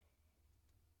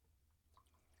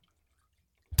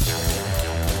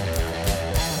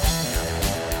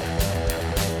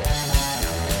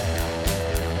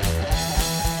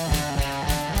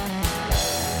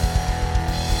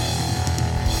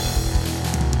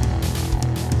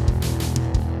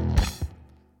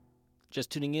Just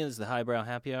tuning in, this is the Highbrow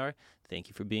Happy Hour. Thank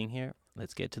you for being here.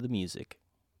 Let's get to the music.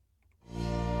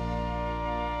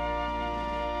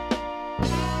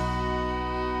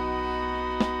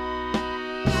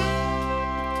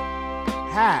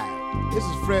 Hi, this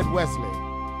is Fred Wesley,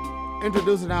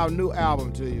 introducing our new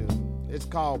album to you. It's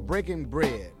called Breaking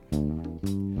Bread.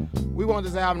 We want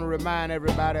this album to remind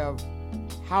everybody of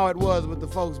how it was with the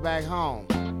folks back home.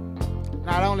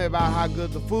 Not only about how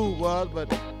good the food was,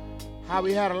 but how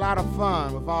we had a lot of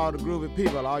fun with all the groovy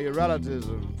people, all your relatives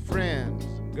and friends,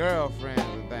 and girlfriends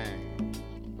and things.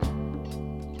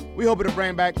 We hope it'll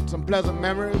bring back some pleasant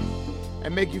memories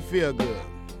and make you feel good.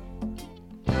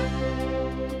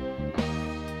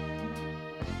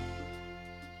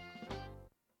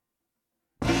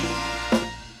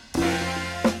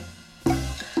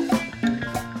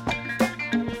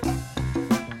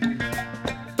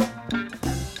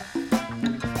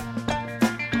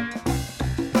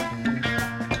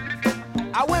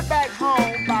 I went back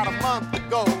home about a month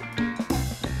ago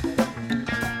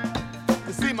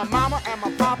to see my mama and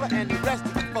my papa and the rest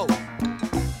of the folks.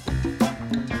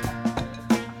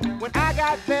 When I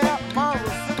got there, mama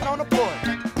was sitting on the porch,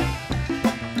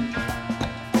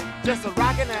 just a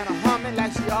rocking and a humming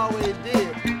like she always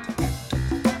did.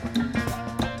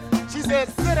 She said,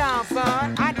 "Sit down,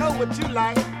 son, I know what you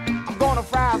like. I'm gonna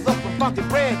fry us up some funky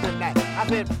bread tonight." I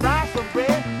said, "Fry some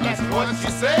bread?" That's what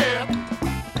she said.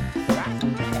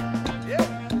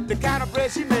 The kind of bread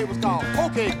she made was called whole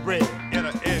cake bread. In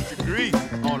an inch of grease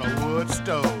on a wood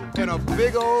stove. In a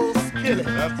big old skillet.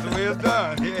 That's the way it's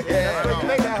done. Yeah. They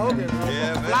make that whole cake bread.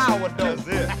 Yeah, man. Flour dough. That's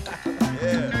it.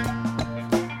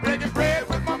 Yeah. Breaking bread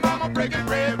with my mama, breaking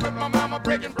bread with my mama,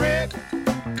 breaking bread.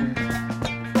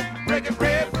 Breaking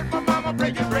bread with my mama,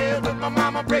 breaking bread with my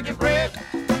mama, breaking bread.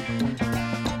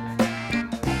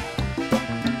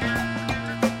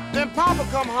 Then Papa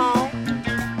come home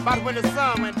about when the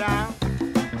sun went down.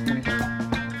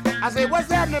 I said, "What's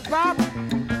happening, Pop?"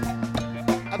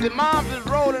 I said, "Mom's just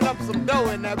rolling up some dough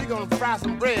in there. We're gonna fry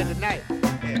some bread tonight.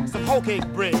 Yeah. Some whole cake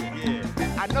bread." Yeah.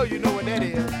 I know you know what that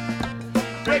is.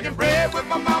 Breaking bread with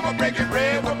my mama, breaking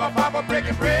bread with my papa,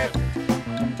 breaking bread.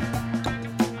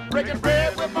 Breaking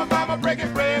bread with my mama,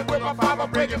 breaking bread with my papa,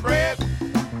 breaking bread.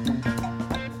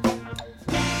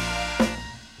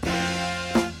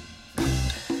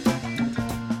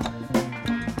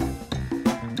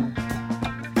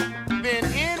 Then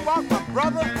in walked my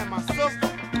brother and my sister,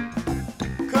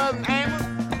 cousin Amos,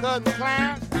 cousin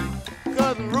Clarence,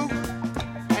 cousin Ruth,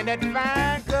 and that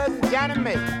fine cousin Johnny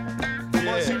May. Boy,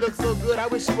 Yeah. she looks so good. I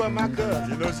wish she was my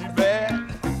cousin. You know she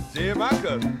bad? She ain't my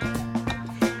cousin.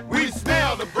 We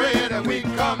smell the bread and we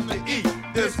come to eat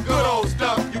this good old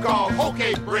stuff you call whole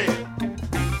cake bread.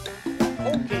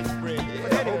 Whole cake bread. Yeah,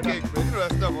 What that whole is? cake bread. You know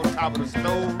that stuff on top of the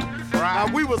stove, you fry.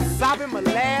 Now we was sopping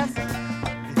molasses,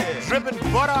 Yeah. dripping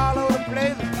butter all over the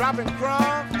place, dropping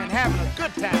crumbs, and having a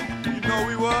good time. You know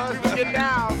we was? We get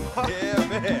down. Yeah,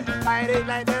 man. I ain't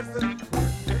like that since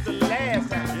the last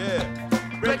time.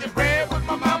 Yeah. Breaking bread with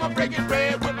my mama, breaking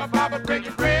bread with my papa,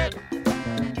 breaking bread.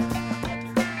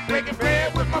 Breaking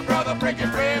bread with my brother, breaking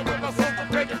bread with my sister,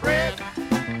 breaking bread.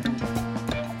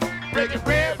 Breaking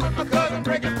bread with my cousin,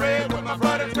 breaking bread with my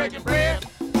brothers, breaking bread.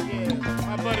 Yeah,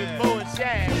 my buddies Bo and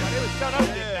Shad, but they was shut up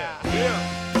this Yeah, time. yeah.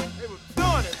 They was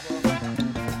doing it, bro.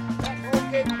 That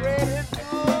whole cake bread is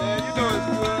good. Yeah, you know it's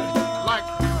good. Like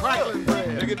crackling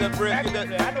bread. You get that bread, get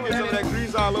I know some of that that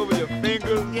grease all over your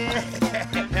fingers. Yeah.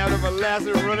 Have the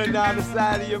molasses running down the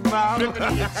side of your mouth. Dripping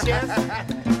in your chest.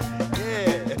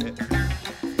 Yeah.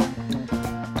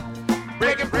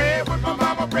 Breaking bread with my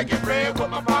mama, breaking bread with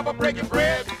my papa, breaking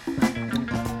bread.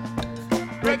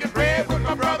 Breaking bread with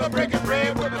my brother, breaking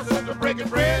bread with my sister, breaking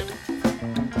bread.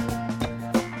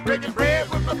 Breaking bread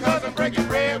with my cousin, breaking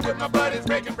bread with my buddies,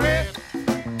 breaking bread.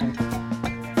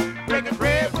 Breaking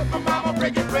bread with my mama,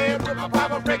 breaking bread with my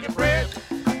papa, breaking bread.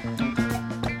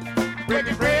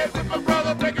 Breaking bread with my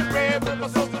brother, breaking bread with my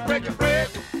sister, breaking bread.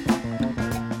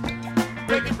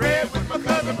 Breaking bread with my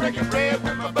cousin, breaking bread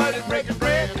with my buddies, breaking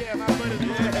bread. Yeah, my buddies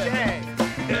Bo and Shad.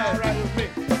 They all right with me.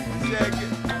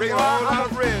 Bring a whole lot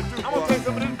of bread too, I'm boy. gonna take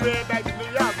some of this bread back to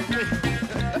New York with me.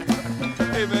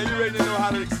 Hey man, you ready to know how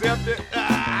to accept it?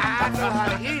 I know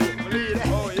how to eat it, believe that.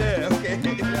 Oh yeah, okay.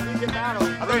 Let me get down on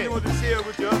I thought you wanted to share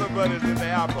with your other buddies in the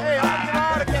apple. Hey, I get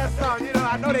all the cat songs. You know,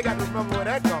 I know they got to remember where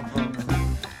that come from.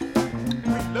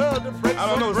 We love to break I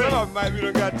don't know, some bread. some of them might be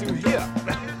done got too hip.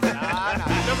 Nah,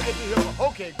 never get too hip for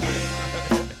whole cake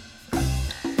bread.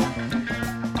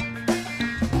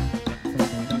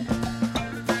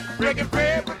 Breaking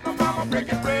bread with my mama,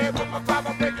 breaking bread with my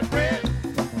papa, breaking bread.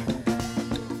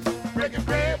 Breaking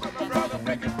bread with my brother,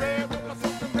 breaking bread with my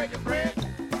sister, breaking bread.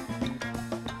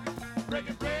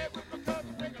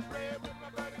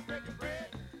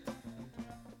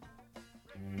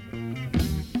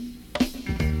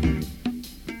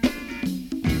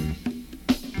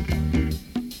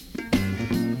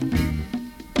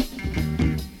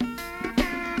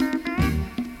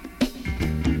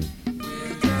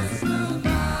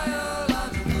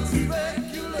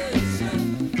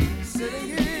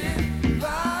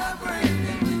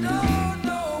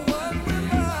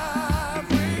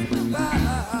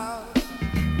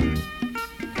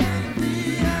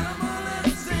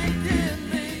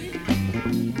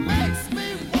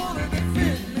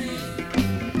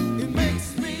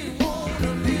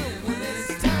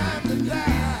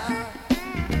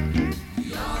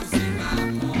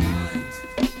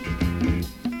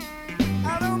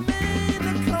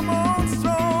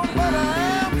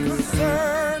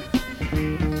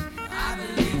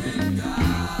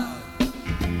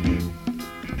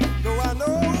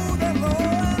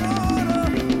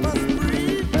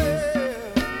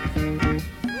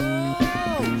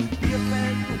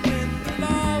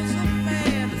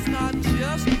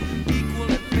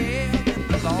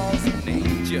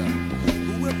 major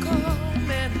who will come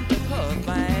and do her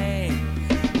thing.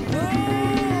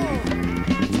 Oh,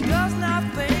 she does not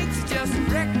think she just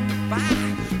rectify.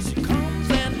 She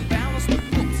comes and balances the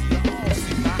books. Y'all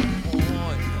see my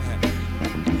point.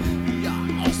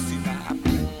 Y'all see my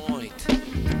point.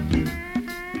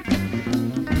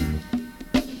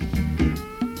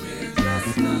 We're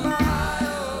just a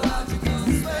biological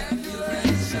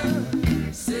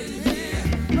speculation. Sitting here,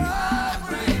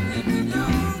 vibrating, and we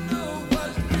don't know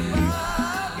what we're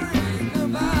vibrating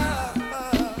about.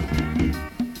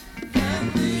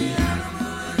 And the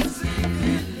animal instinct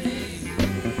in me,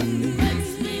 it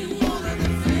makes me wanna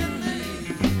defend me.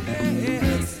 It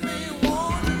makes me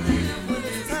wanna live when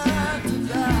it's time to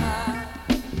die.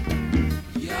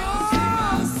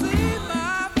 Y'all see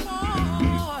my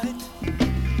point.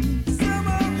 Some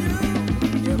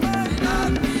of you might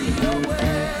not be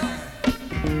aware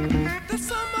that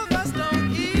some of us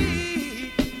don't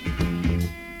eat.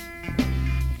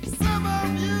 Some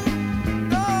of you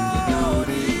don't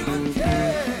even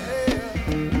care.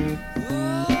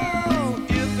 Oh,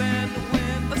 if and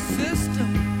when the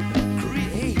system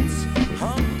creates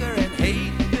hunger and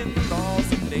hate, then the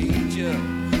laws of nature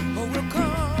will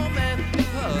come and do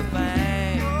her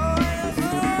thing. Oh,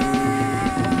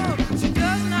 she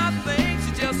does not think,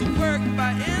 she just works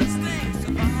by instinct.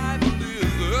 Survival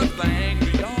is her thing. Do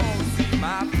y'all see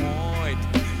my point?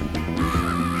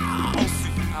 Y'all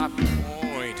see my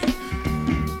point?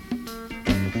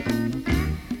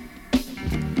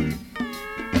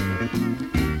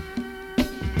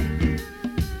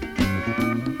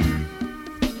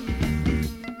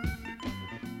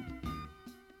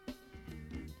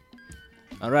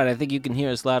 All right, I think you can hear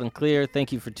us loud and clear.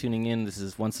 Thank you for tuning in. This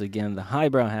is once again the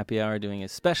Highbrow Happy Hour doing a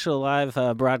special live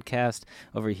broadcast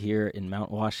over here in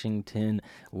Mount Washington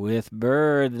with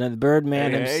Bird, the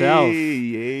Birdman himself.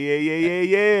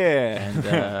 Yeah.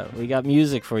 And we got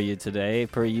music for you today,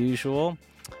 per usual.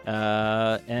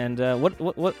 What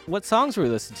songs were we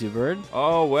listening to, Bird?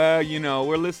 Oh, well,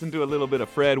 we're listening to a little bit of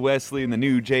Fred Wesley and the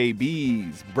new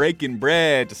JBs. Breaking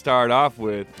Bread to start off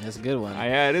with. That's a good one.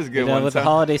 Yeah, it is a good one. With the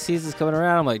holiday seasons coming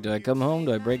around, I'm like, do I come home?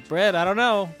 Do I break bread? I don't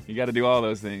know. You got to do all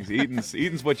those things.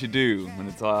 Eating's what you do when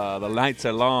it's the nights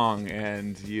are long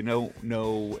and you don't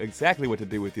know exactly what to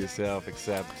do with yourself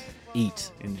except eat.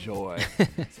 Enjoy.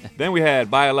 Then we had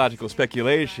Biological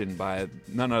Speculation by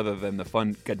none other than the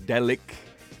Funkadelic.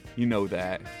 You know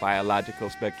that. Biological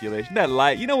speculation. That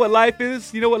life. You know what life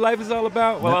is? You know what life is all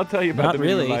about? Well, I'll tell you about the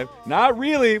meaning of life. Not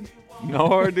really.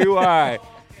 Nor do I.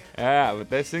 Yeah, but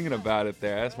they're singing about it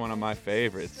there. That's one of my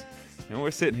favorites. And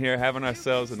we're sitting here having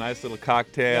ourselves a nice little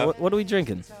cocktail. Yeah, what are we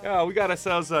drinking? Oh, we got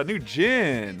ourselves a new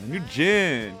gin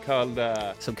called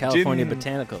some California gin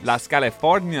botanicals. Las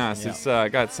Californias. Yeah. It's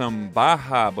got some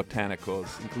Baja botanicals,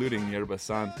 including Yerba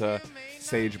Santa,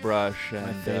 sagebrush,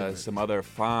 and some other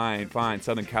fine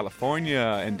Southern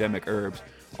California endemic herbs.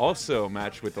 Also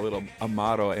matched with a little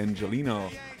Amaro Angelino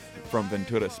from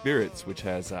Ventura Spirits, which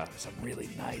has some really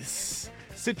nice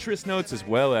citrus notes as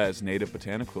well as native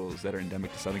botanicals that are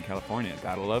endemic to Southern California.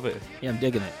 Gotta love it. Yeah, I'm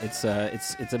digging it. It's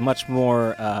a much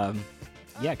more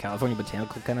California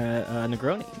botanical kind of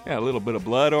Negroni. Yeah, a little bit of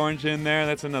blood orange in there.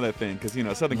 That's another thing because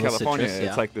Southern California, citrus,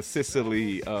 it's like the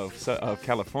Sicily of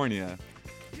California,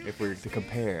 if we were to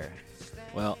compare.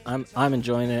 Well, I'm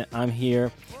enjoying it. I'm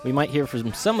here. We might hear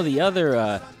from some of the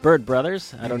other Bird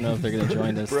Brothers. I don't know if they're going to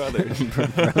join us. Brothers.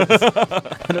 Bird Brothers.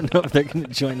 I don't know if they're going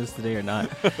to join us today or not.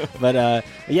 But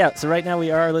so right now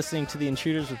we are listening to The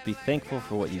Intruders with Be Thankful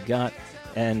for What You Got.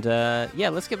 And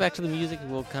let's get back to the music.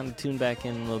 We'll kind of tune back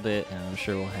in a little bit, and I'm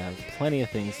sure we'll have plenty of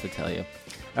things to tell you.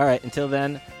 All right, until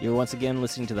then, you're once again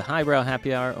listening to the Highbrow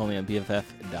Happy Hour, only on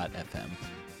BFF.FM.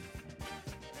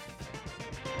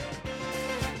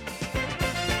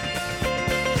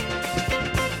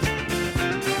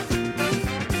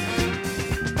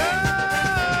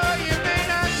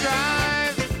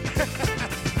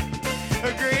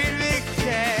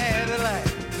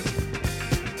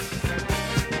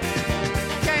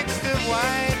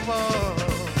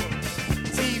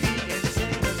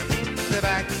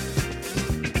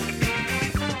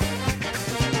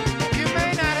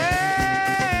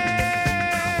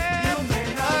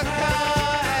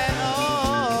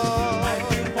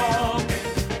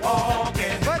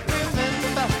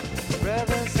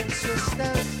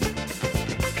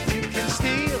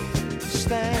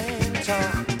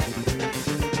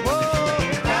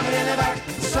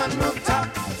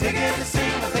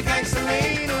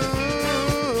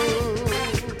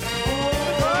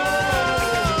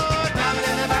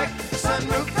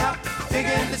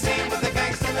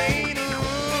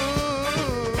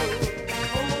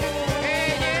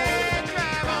 Hey, yeah,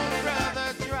 drive on,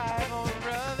 brother.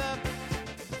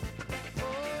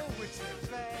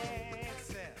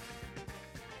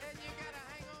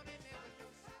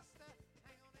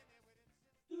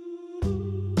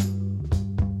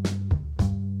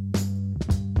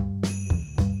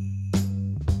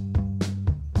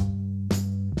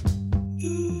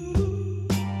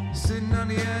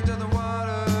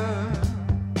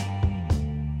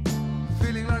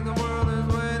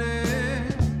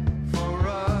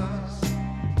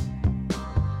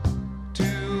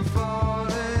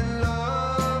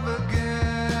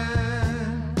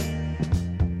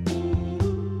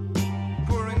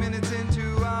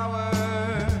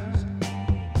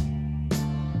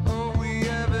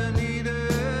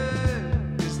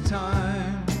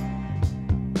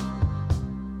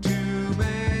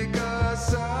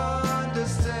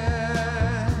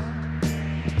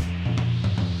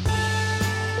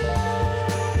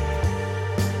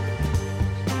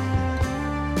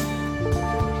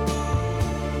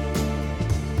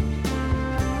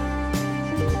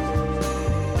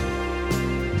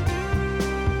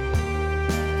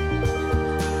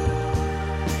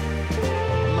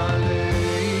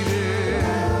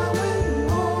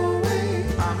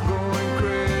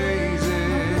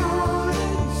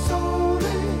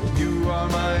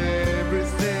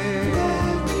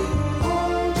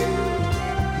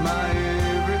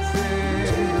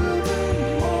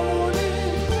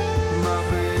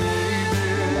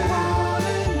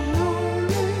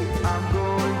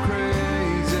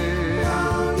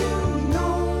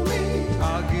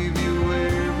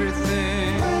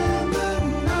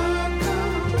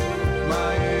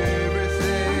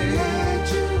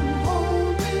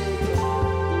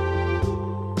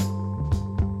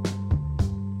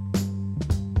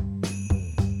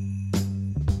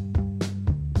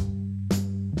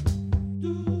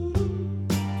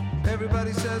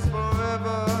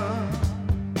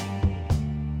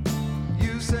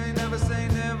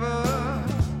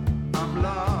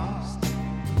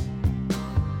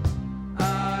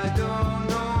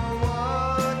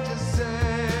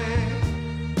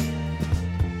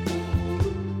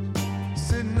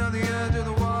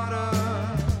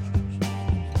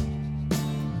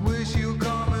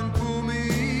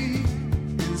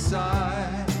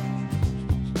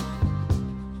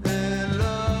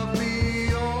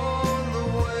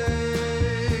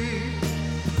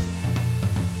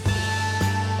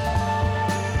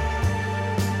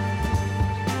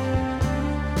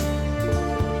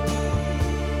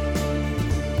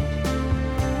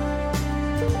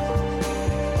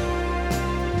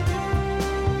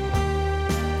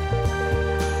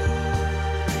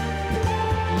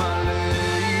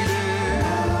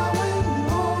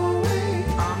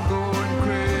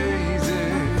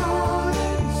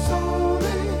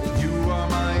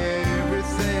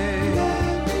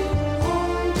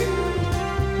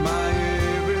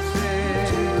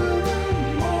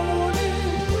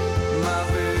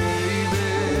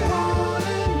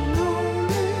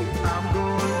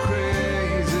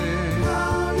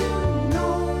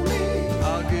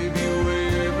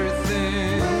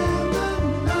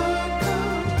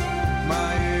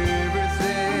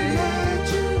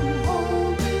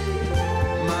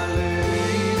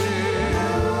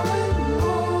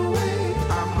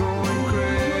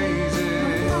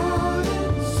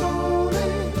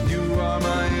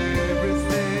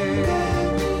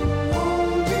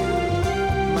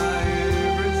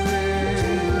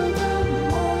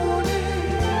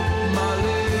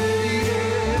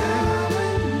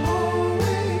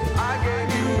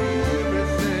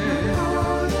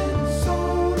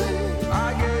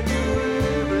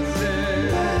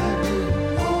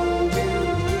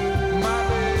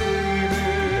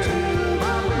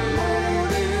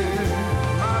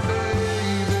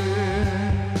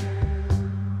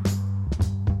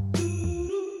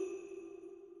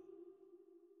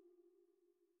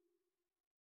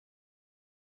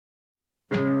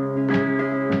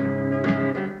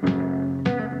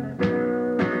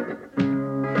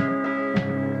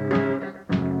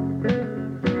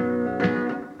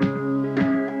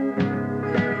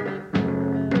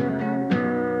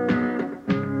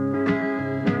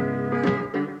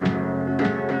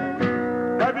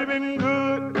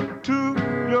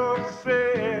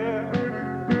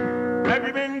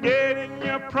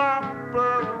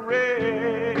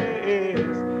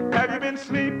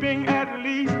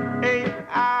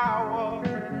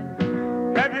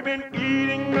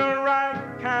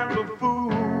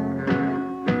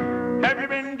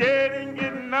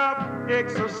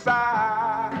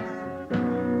 exercise?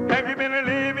 Have you been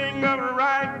living a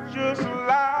righteous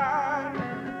life?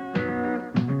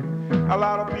 A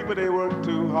lot of people, they work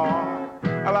too hard.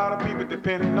 A lot of people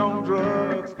depending on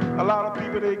drugs. A lot of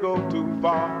people, they go too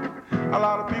far. A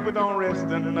lot of people don't rest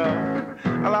enough.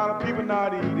 A lot of people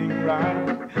not eating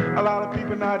right. A lot of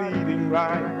people not eating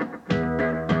right.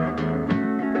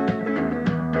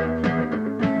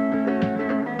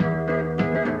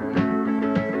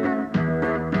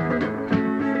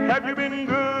 Have you been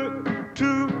good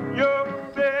to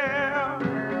yourself?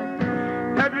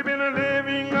 Have you been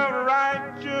living a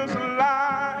righteous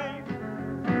life?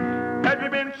 Have you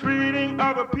been treating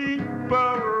other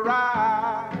people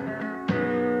right?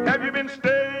 Have you been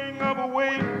staying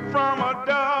away from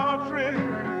adultery?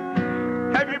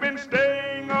 Have you been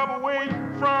staying away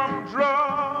from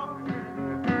drugs?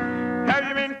 Have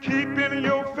you been keeping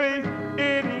your faith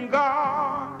in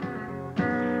God?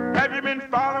 Have you been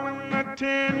following the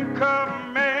 10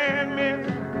 Commandments?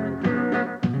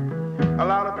 A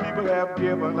lot of people have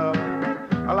given up.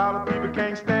 A lot of people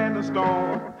can't stand the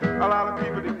storm. A lot of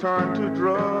people, they turn to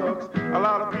drugs. A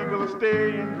lot of people are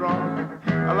staying drunk.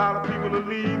 A lot of people are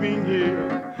leaving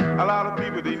here. A lot of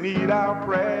people, they need our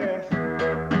prayers.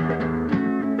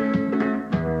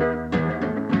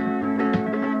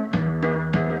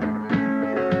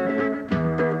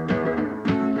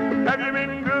 Have you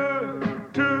been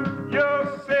good to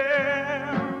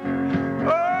yourself?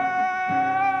 Oh,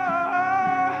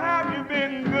 have you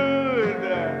been good?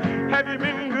 Have you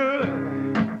been good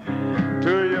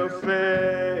to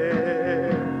yourself?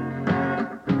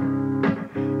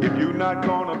 If you're not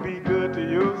gonna be good to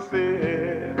yourself,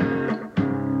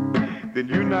 then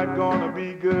you're not gonna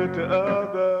be good to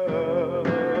others.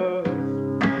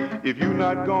 If you're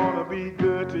not gonna be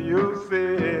good to yourself,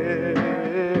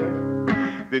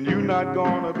 then you're not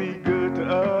gonna be good to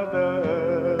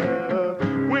others.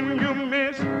 When you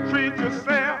mistreat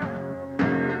yourself,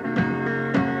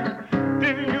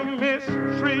 then you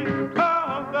mistreat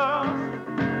others.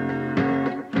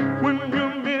 When you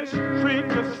mistreat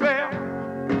yourself,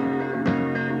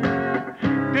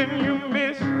 then you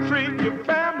mistreat your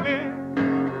family.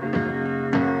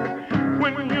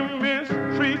 When you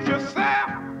mistreat yourself,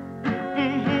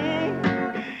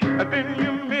 then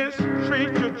you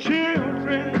mistreat your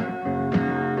children.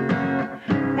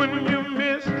 When you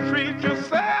mistreat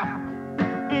yourself,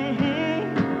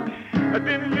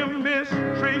 then you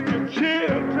mistreat your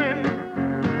children.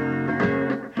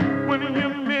 When you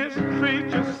mistreat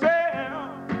yourself,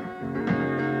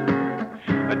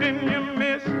 then you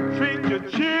mistreat your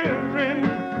children.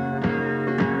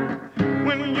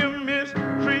 When you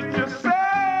mistreat yourself.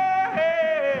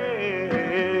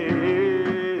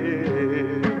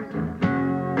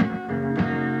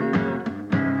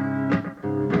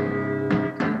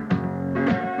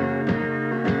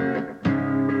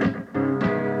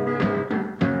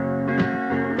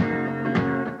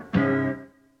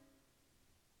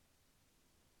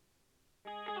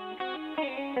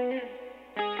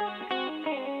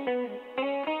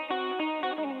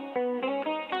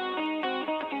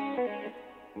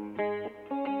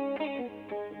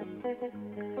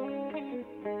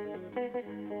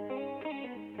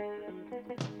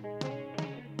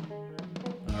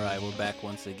 All right, we're back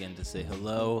once again to say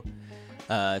hello.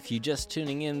 If you're just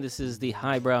tuning in, this is the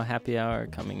Highbrow Happy Hour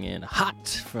coming in hot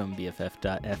from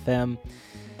BFF.FM.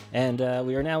 And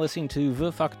we are now listening to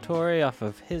Vu Factore off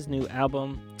of his new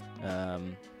album.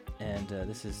 And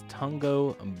this is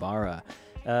Tango Bara.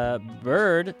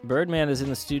 Birdman is in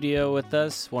the studio with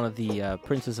us, one of the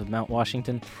princes of Mount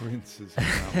Washington. Princes of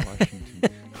Mount Washington.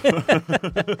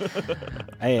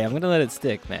 Hey, I'm going to let it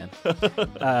stick, man.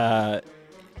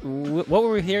 What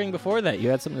were we hearing before that? You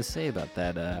had something to say about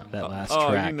that last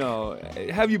track. Oh, you know,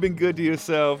 have you been good to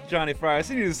yourself? Johnny Fryer,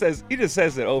 he just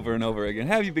says it over and over again.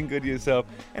 Have you been good to yourself?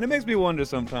 And it makes me wonder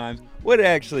sometimes what it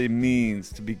actually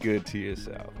means to be good to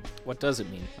yourself. What does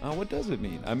it mean? What does it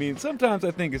mean? I mean, sometimes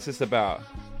I think it's just about,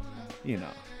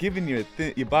 giving your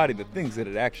body the things that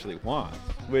it actually wants,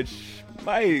 which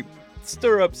might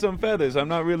stir up some feathers. I'm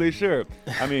not really sure.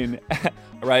 I mean,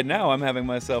 right now I'm having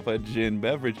myself a gin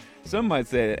beverage. Some might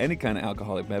say that any kind of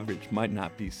alcoholic beverage might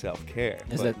not be self-care.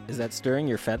 Is that stirring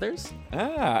your feathers?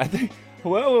 I think,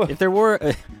 well... If there were...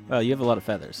 well, you have a lot of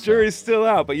feathers. So. Jury's still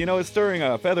out, but it's stirring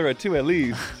a feather or two at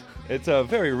least. It's a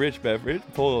very rich beverage,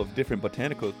 full of different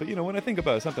botanicals. But, when I think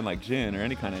about something like gin or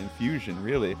any kind of infusion,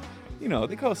 really,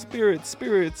 they call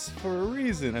spirits for a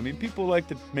reason. I mean, people like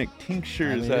to make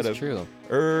tinctures out of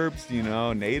herbs,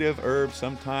 native herbs.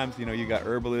 Sometimes, you got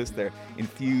herbalists, they're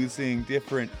infusing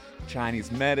different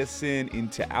Chinese medicine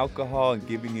into alcohol and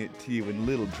giving it to you in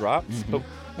little drops. Mm-hmm. But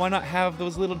why not have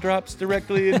those little drops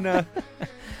directly in by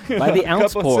the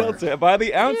ounce pour? By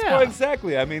the ounce pour,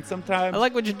 exactly. I mean, sometimes I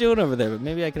like what you're doing over there, but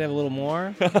maybe I could have a little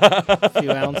more, a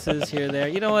few ounces here or there.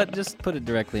 You know what? Just put it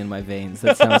directly in my veins.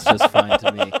 That sounds just fine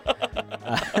to me.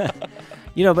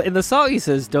 But in the song he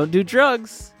says, "Don't do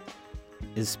drugs."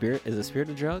 Is a spirit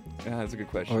a drug? Yeah, that's a good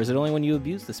question. Or is it only when you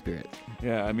abuse the spirit?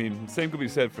 Yeah, I mean, same could be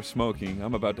said for smoking.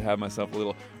 I'm about to have myself a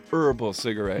little herbal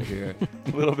cigarette here.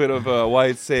 A little bit of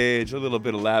white sage, a little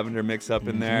bit of lavender mix up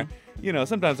in there.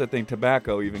 Sometimes I think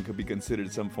tobacco even could be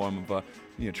considered some form of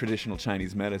traditional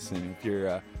Chinese medicine. If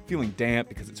you're feeling damp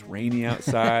because it's rainy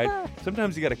outside,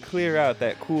 sometimes you got to clear out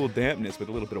that cool dampness with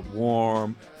a little bit of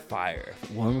warm fire.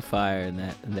 Warm fire in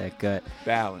that gut.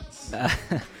 Balance.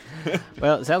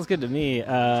 Well, it sounds good to me.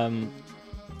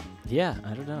 Yeah,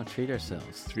 I don't know. Treat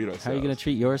ourselves. How are you going to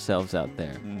treat yourselves out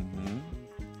there? Mm-hmm.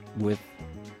 With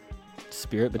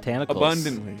spirit botanicals.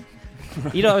 Abundantly.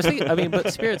 I was thinking,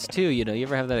 but spirits too, you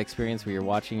ever have that experience where you're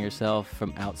watching yourself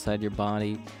from outside your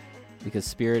body because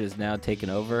spirit is now taken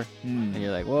over and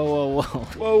you're like, whoa.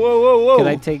 Whoa. Could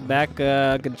I take back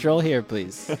control here,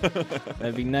 please?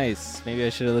 That'd be nice. Maybe I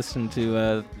should have listened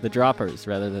to the droppers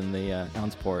rather than the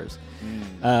ounce pourers.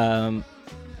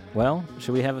 Well,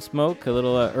 should we have a smoke, a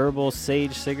little herbal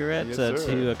sage cigarette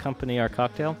to accompany our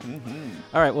cocktail? Mm-hmm.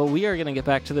 All right, well, we are going to get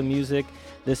back to the music.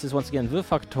 This is once again Vue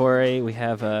Factore. We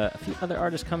have a few other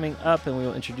artists coming up, and we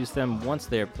will introduce them once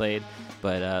they are played.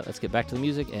 But let's get back to the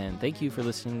music, and thank you for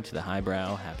listening to the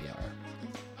Highbrow Happy Hour.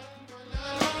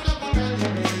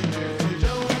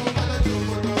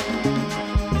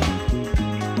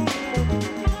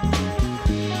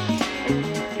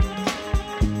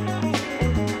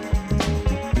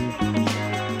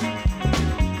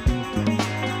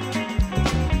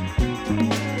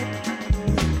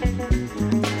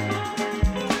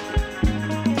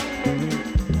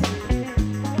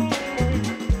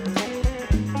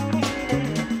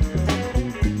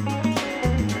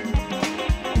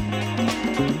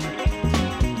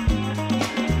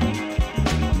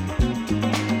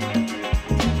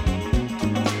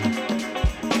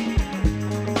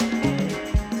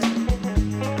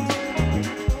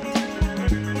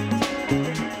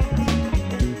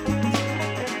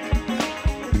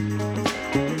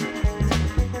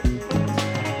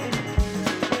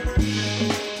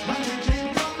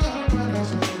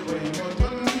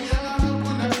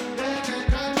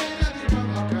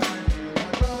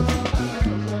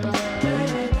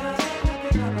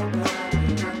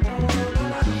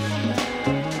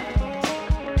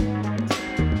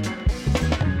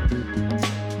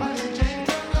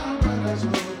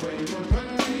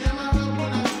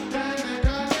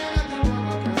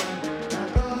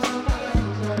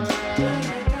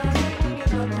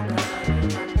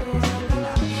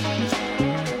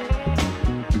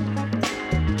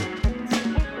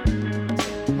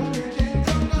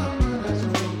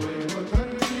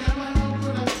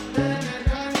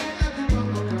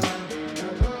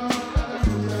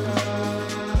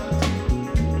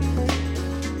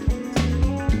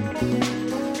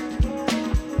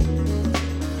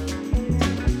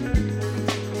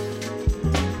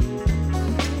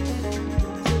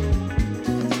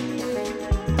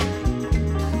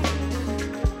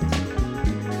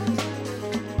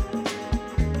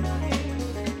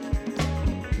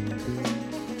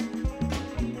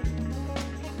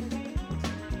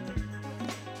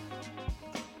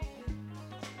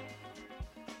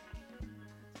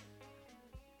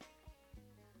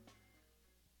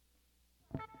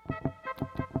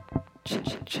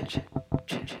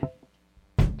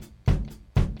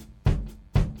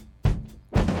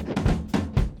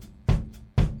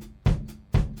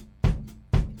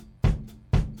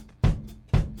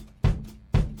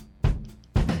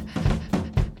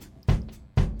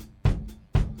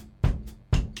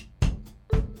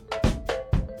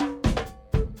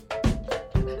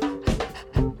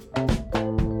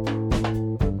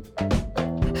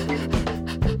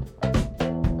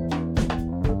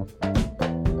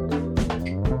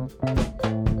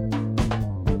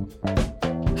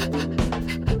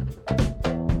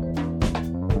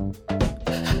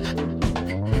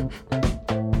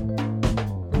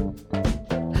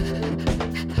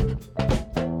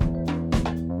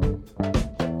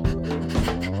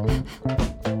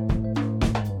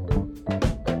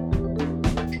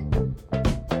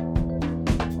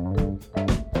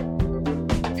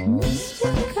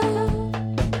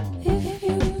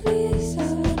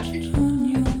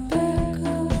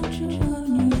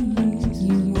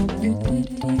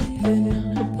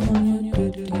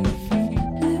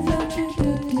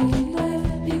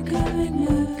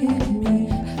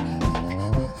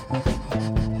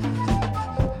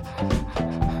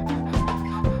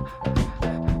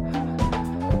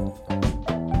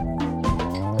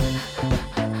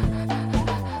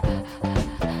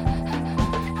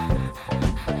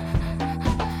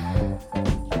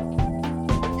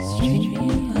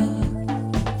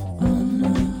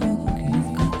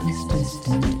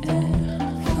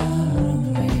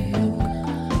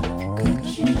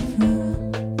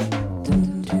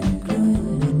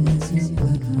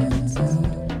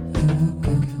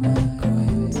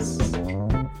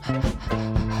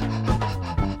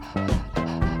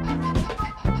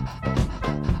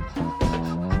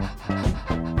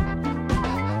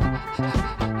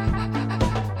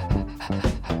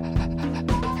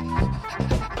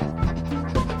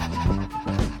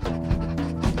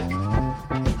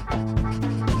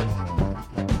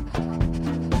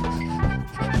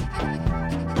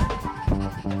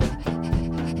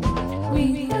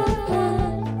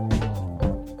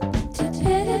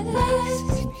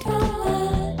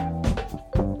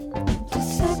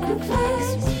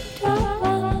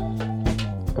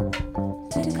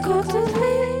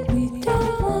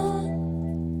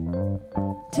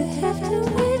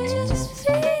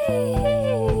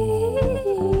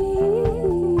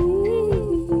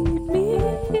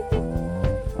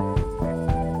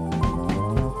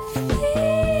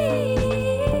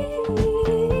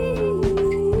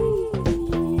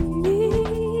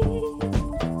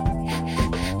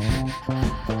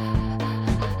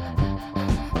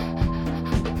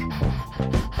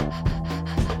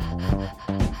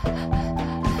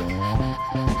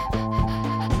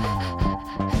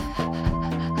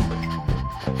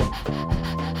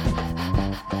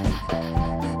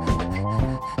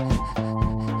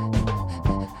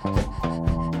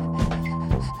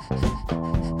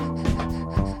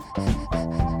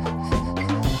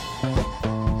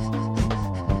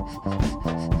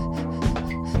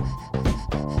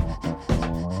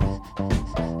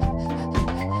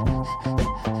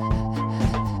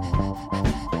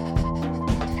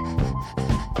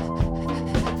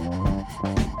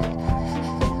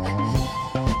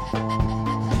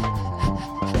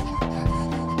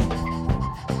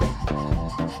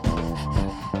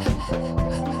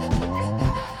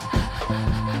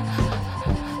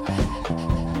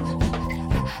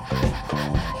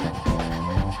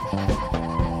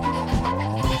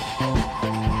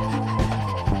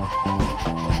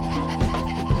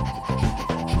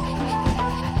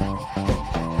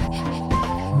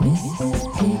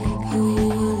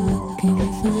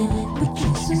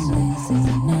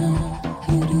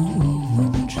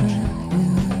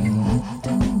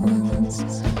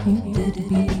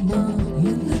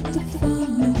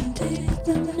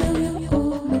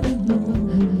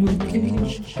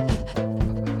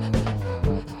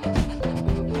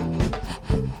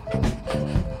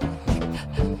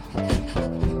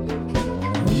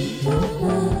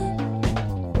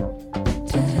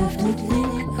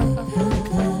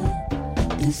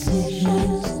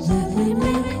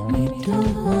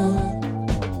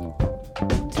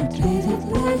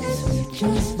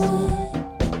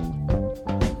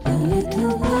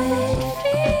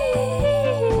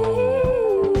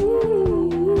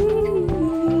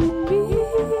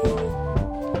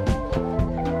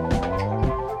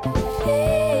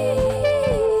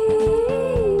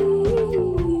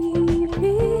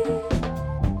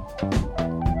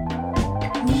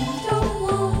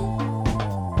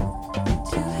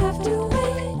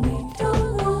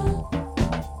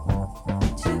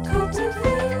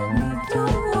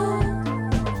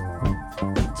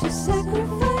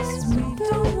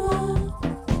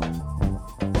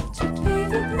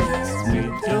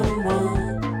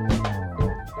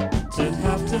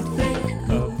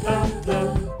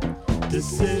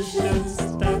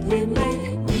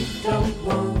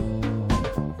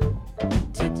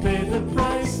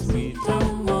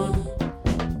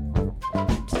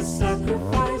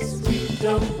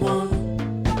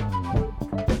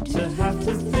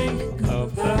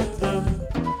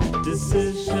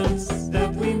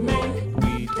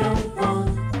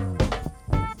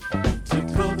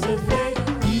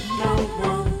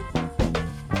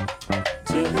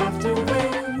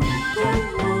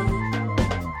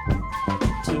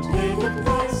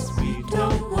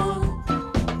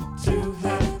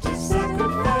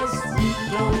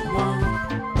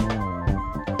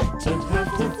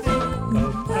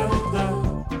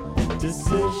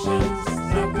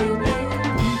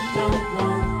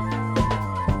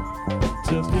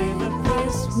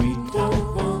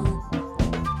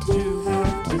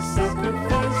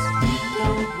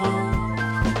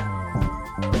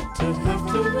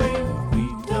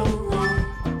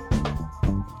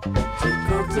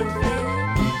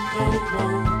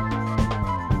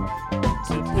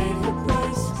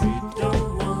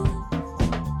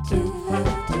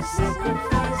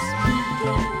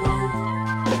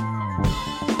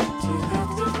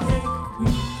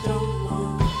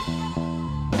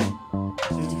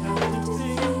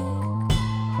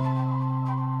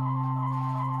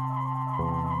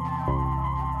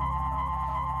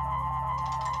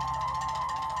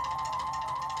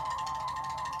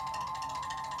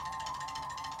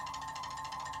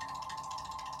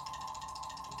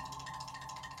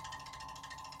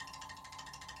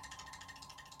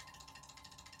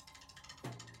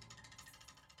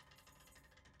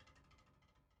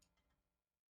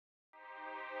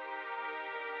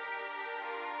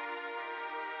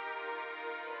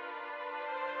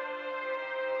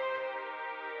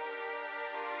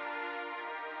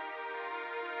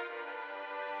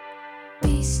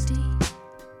 Beastie,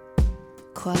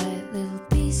 quiet little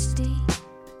beastie,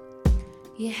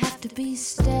 you have to be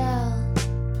still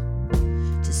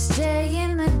to stay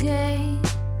in the game.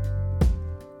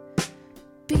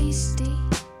 Beastie,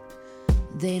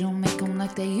 they don't make them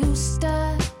like they used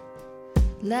to.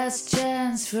 Last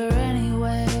chance for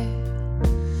anywhere,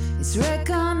 it's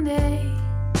recon day.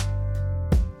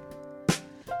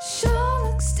 Sure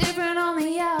looks different on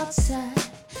the outside,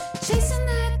 chasing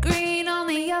that green on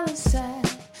the other side,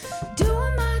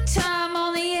 doing my time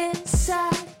on the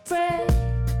inside. Fred,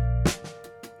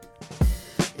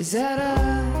 is that us?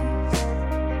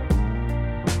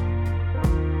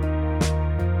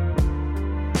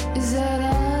 Is that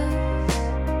us?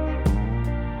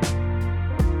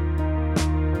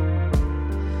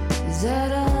 Is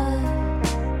that us?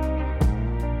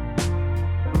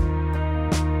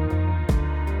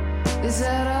 Is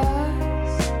that us?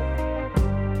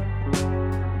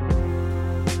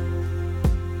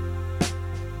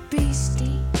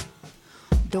 Beastie,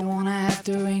 don't wanna have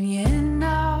to rein you in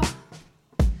now.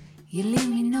 You leave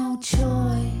me no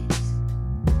choice,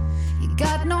 you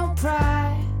got no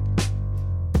pride.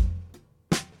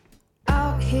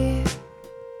 Out here,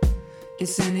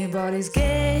 it's anybody's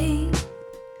game,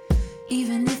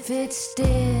 even if it's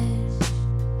stitched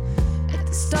at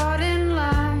the starting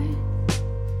line.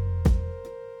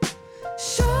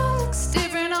 Sure looks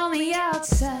different on the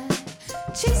outside,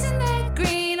 chasing that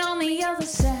green on the other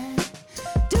side,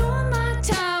 doing my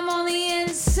time on the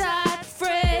inside.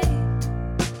 Fred,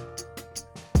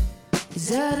 is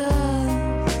that us?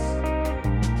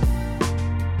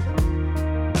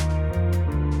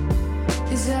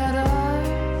 Is that us?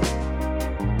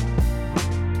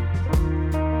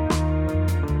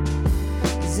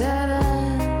 Is that us?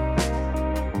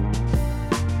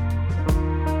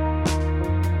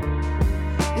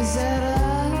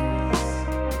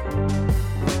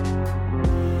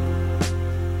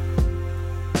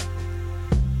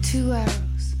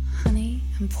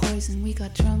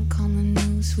 got drunk on the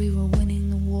news, we were winning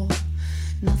the war.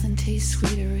 Nothing tastes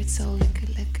sweeter, it's all liquor,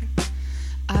 liquor.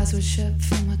 Eyes were shut,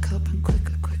 fill my cup and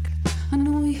quicker, quicker. I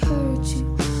know we hurt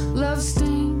you, love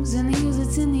stings and heals,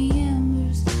 it's in the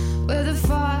embers. Where the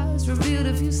fire's revealed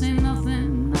if you say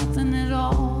nothing, nothing at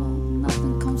all.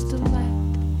 Nothing comes to light.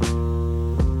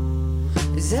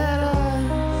 Is that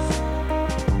us?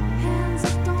 Hands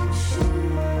up, don't shoot.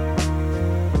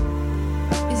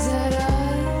 Is that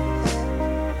us?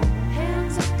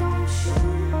 Hands up, don't shoot.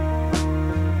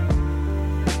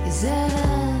 Is that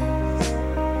us?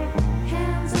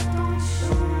 Hands up, don't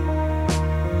shoot.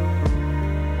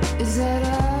 Is that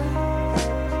us?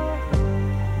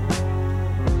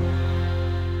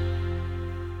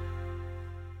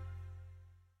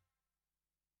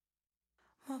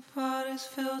 My body's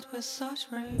filled with such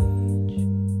rage,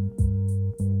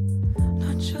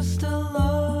 not just a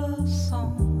love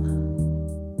song.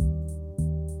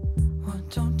 Why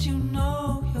don't you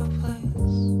know your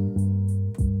place?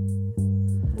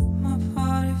 My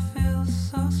body feels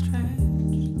so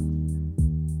strange.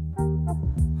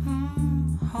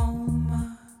 Home.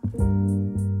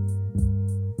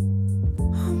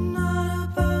 I'm not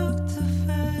about to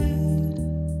fade.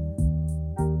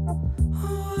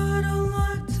 Oh, I don't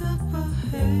like to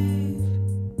behave.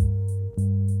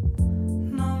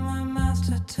 No, my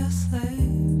master to slave.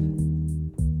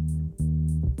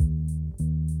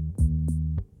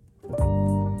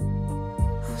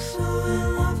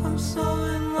 I'm so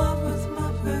in love with my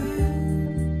pain.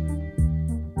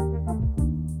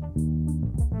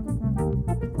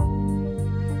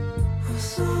 I'm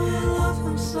so in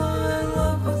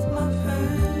love with my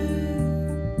pain.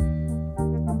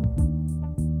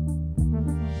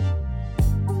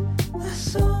 There's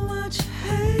so much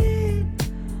hate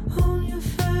on your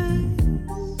face.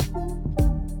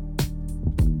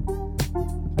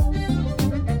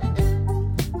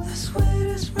 The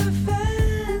sweetest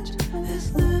revenge is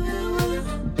living well.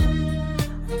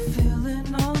 I'm feeling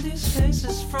all these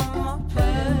faces from my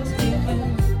past.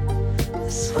 Even the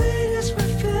sweetest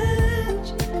revenge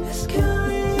is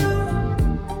killing you.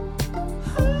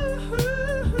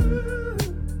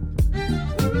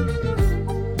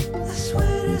 The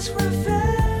sweetest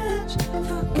revenge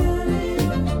for getting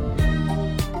you.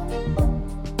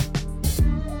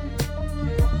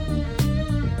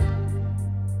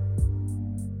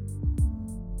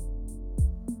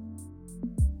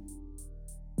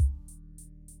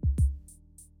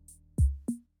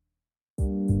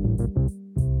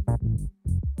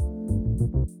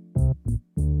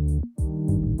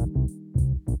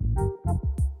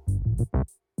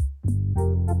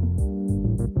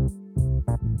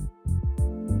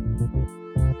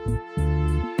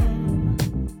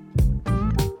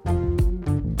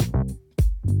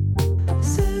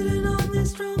 Sitting on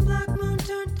this strong black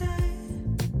mountain day.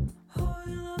 Oh, I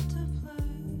love to play.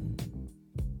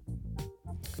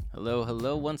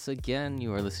 Hello, once again.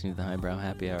 You are listening to the Highbrow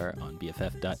Happy Hour on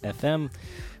BFF.fm.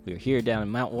 We are here down in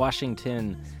Mount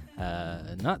Washington,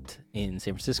 not in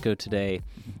San Francisco today,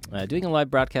 doing a live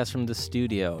broadcast from the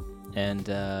studio. And,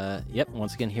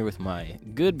 once again here with my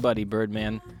good buddy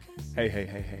Birdman.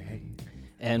 Hey.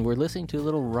 And we're listening to a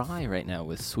little Rye right now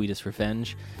with Sweetest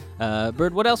Revenge.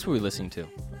 Bird, what else were we listening to?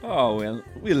 Oh, well,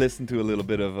 we listened to a little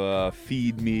bit of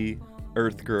Feed Me,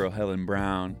 Earth Girl, Helen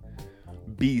Brown,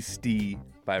 Beastie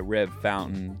by Rev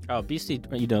Fountain. Oh, Beastie,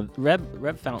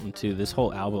 Reb Fountain too, this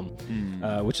whole album,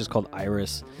 which is called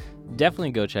Iris. Definitely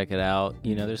go check it out.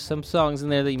 You know, there's some songs in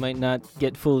there that you might not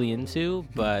get fully into,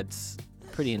 but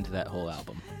pretty into that whole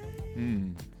album.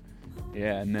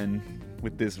 Yeah, and then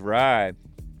with this ride,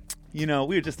 you know,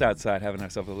 we were just outside having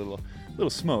ourselves a little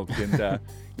smoke, and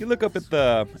you look up at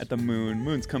the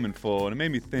moon's coming full, and it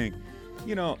made me think,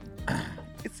 you know,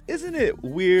 isn't it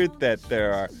weird that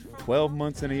there are 12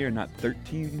 months in a year, not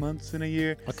 13 months in a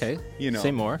year? Okay, you know,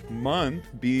 say more. Month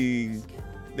being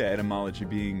the etymology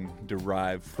being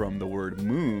derived from the word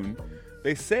moon.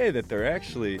 They say that there are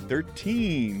actually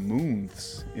 13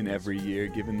 moons in every year,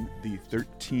 given the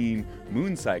 13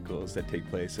 moon cycles that take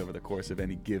place over the course of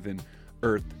any given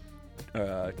Earth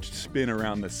spin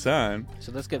around the sun.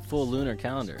 So let's get full lunar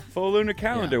calendar. Full lunar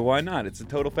calendar, yeah. Why not? It's a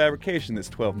total fabrication, this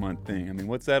 12-month thing. I mean,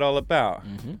 what's that all about?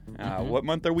 What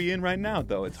month are we in right now,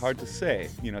 though? It's hard to say.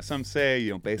 You know, some say,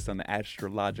 you know, based on the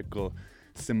astrological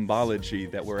symbology,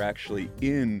 that we're actually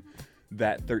in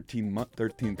that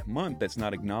 13th month that's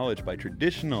not acknowledged by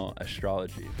traditional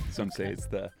astrology. Some say it's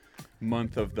the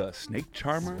month of the snake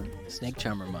charmer. Snake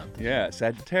charmer month. Yeah,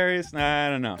 Sagittarius. I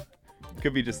don't know.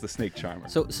 Could be just the snake charmer.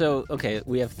 So okay,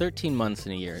 we have 13 months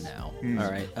in a year now.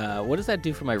 All right, what does that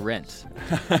do for my rent?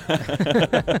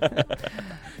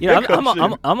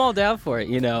 I'm all down for it,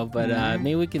 but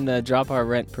maybe we can drop our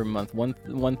rent per month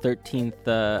 1/13th.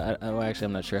 Actually,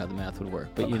 I'm not sure how the math would work,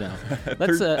 but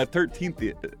let's a 13th.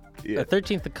 A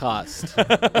 13th the cost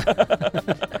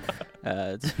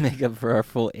to make up for our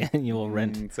full annual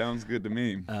rent. Sounds good to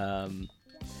me.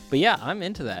 But yeah, I'm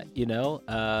into that.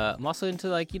 I'm also into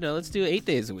let's do 8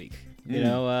 days a week. Where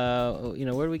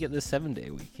do we get this 7-day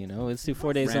week? Let's do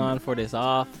 4 days Random. on, 4 days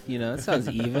off. That sounds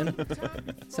even.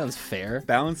 Sounds fair.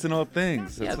 Balancing all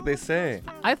things. That's what they say.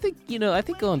 I think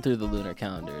going through the lunar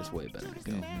calendar is way better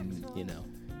to go.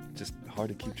 Just hard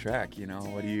to keep track.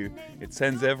 It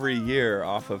sends every year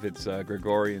off of its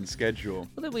Gregorian schedule.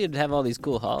 Well, then we'd have all these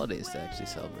cool holidays to actually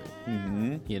celebrate.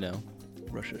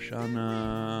 Rosh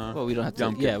Hashanah. Well, we don't have to.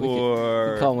 Yom Yeah, we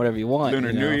Kippur, can call them whatever you want.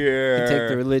 Lunar New Year. You can take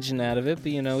the religion out of it,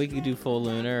 but we could do full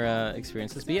lunar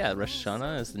experiences. But yeah, Rosh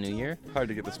Hashanah is the New Year. Hard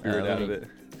to get the spirit out of it.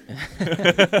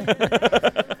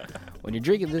 When you're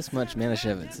drinking this much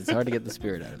Manischewitz, it's hard to get the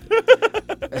spirit out of it.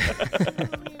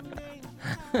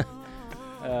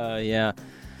 Yeah.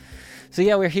 So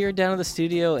yeah, we're here down at the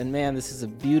studio, and man, this is a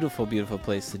beautiful, beautiful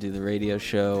place to do the radio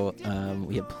show.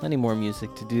 We have plenty more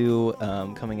music to do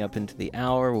coming up into the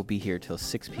hour. We'll be here till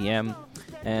 6 p.m.,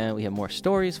 and we have more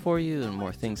stories for you and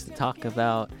more things to talk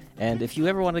about. And if you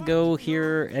ever want to go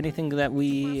hear anything that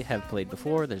we have played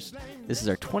before, this is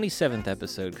our 27th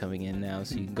episode coming in now,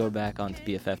 so you can go back onto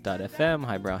BFF.fm,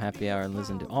 Highbrow Happy Hour, and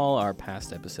listen to all our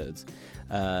past episodes.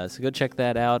 So go check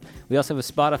that out. We also have a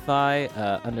Spotify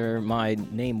under my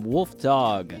name, Wolf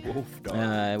Dog,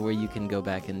 where you can go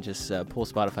back and just pull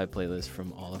Spotify playlists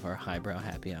from all of our Highbrow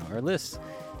Happy Hour lists.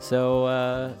 So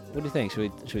what do you think?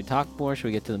 Should we talk more? Should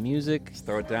we get to the music? Just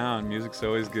throw it down. Music's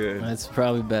always good. That's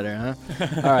probably better, huh?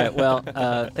 All right. Well,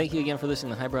 thank you again for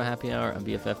listening to Highbrow Happy Hour on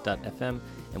BFF.fm,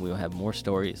 and we will have more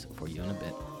stories for you in a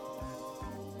bit.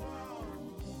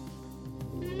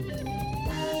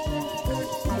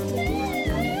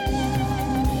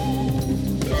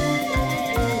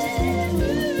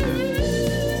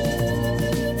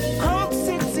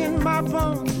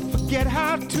 Forget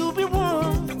how to be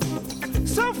warm.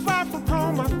 So far from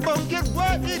home, I forget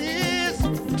what it is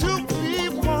to be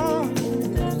warm.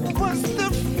 Was the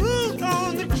fruit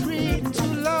on the tree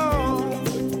too long?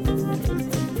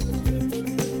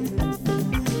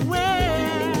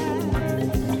 Where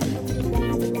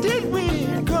did we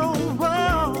go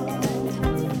wrong?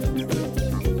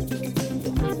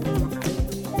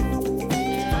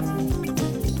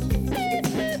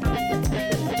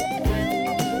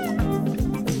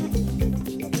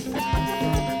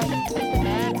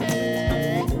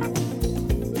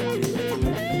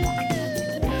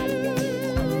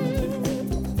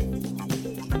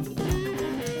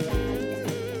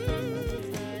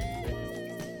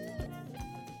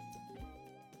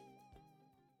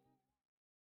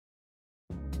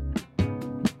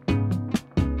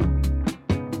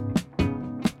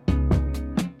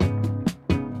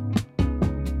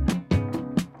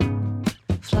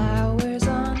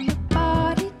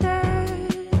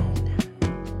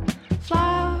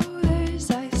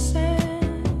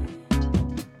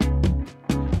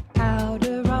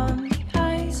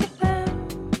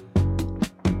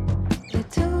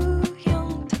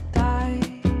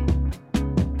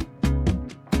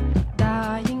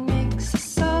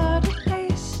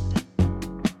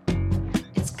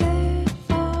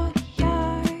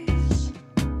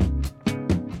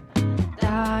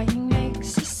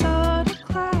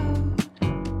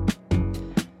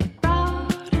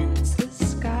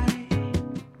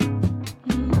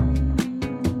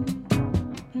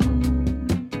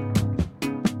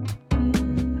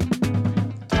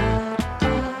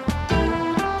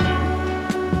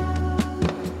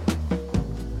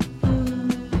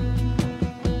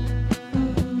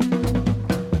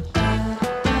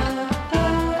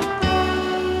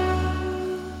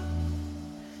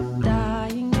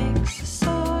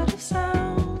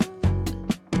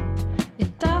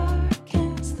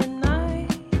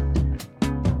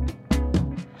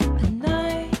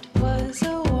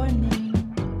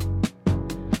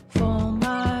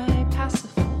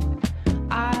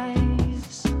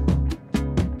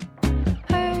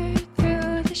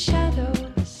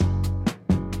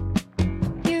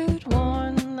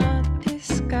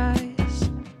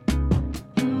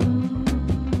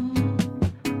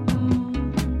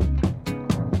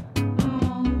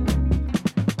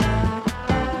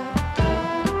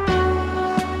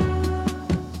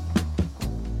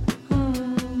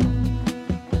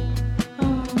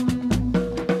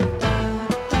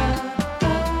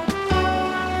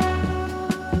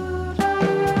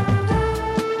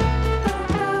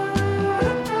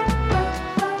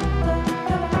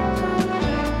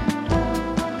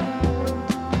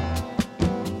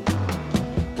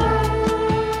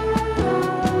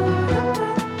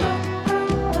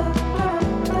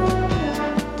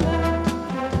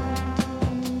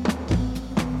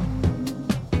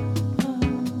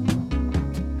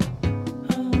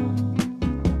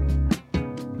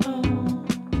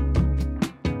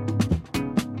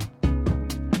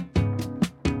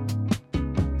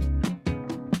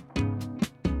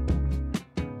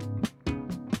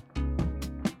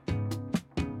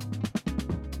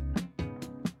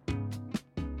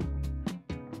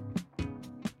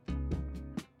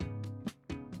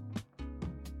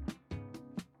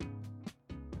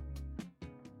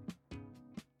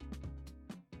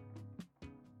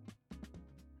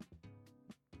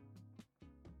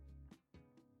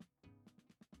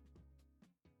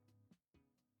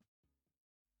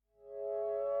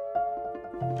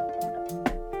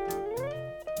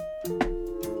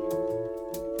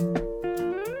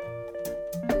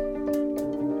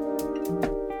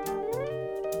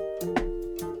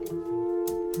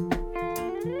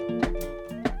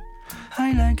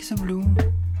 I like the blue,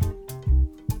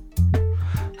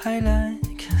 I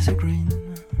like the green.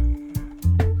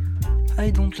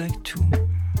 I don't like to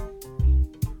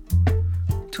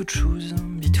choose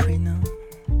between.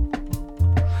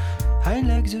 I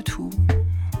like the two.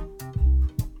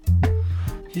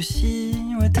 You see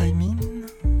what I mean?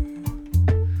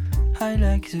 I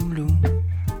like the blue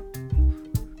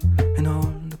and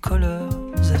all the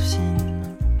colors I've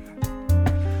seen.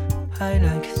 I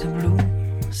like the blue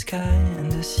sky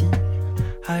and the sea.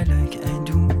 I like, I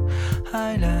do.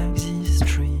 I like this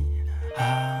tree.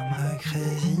 Am I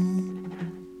crazy?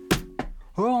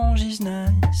 Orange is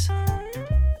nice,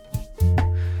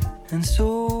 and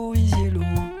so is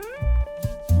yellow.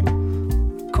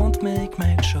 Can't make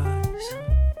my choice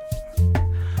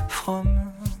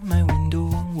from my window.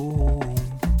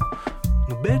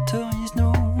 No better is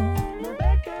no.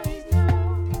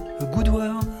 A good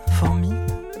word for me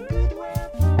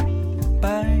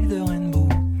by the rainbow.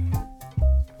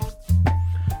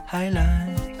 I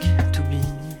like to be,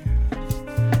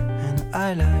 and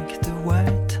I like the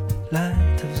white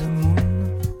light of the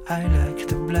moon. I like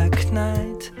the black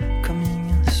night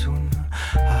coming soon.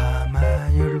 Am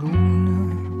I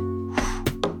alone?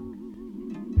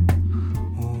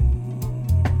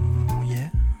 Oh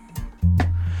yeah,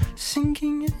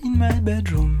 singing in my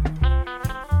bedroom.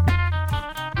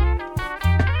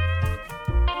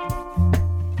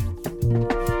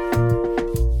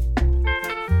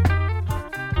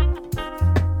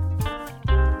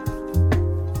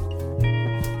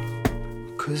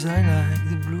 'Cause I like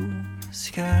the blue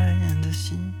sky and the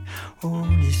sea. All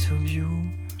is so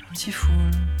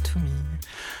beautiful to me.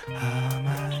 Am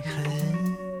I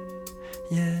crazy?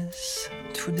 Yes,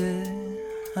 today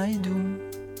I do.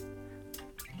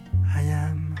 I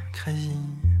am crazy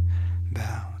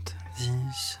about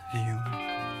this view.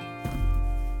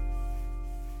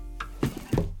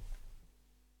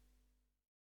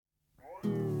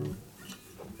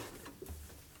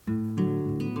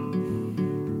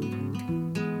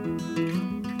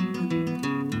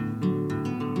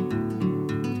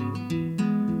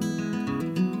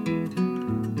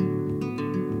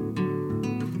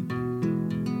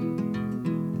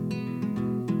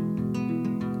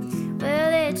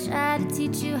 Try to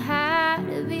teach you how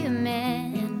to be a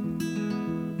man,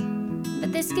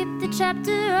 but they skipped the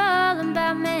chapter all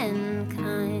about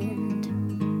mankind.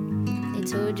 They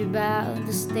told you about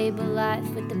the stable life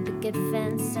with the picket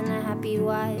fence and a happy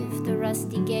wife, the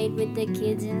rusty gate with the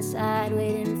kids inside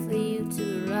waiting for you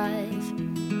to arrive.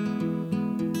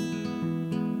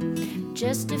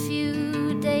 Just a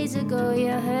few days ago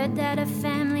you heard that a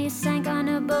family sank on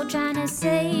a boat trying to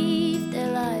save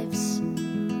their lives.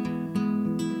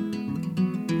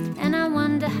 And I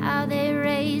wonder how they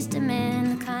raised a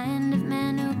man, the kind of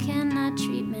man who cannot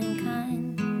treat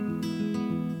mankind.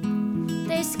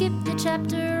 They skipped the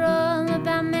chapter all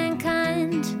about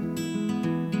mankind.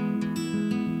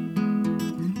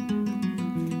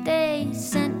 They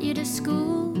sent you to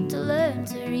school to learn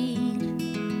to read,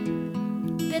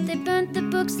 but they burnt the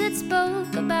books that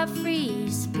spoke about free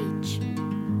speech.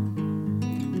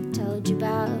 Told you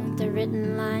about the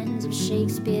written lines of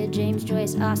Shakespeare, James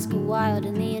Joyce, Oscar Wilde,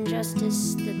 and the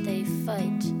injustice that they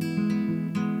fight.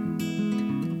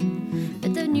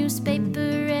 But the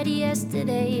newspaper read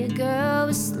yesterday a girl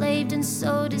was slaved and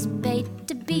sold as bait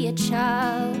to be a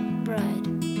child bride.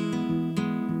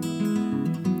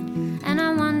 And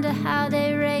I wonder how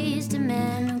they raised a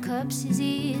man who cups his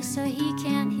ears so he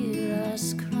can't hear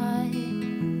us cry.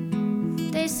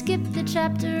 They skipped the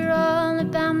chapter all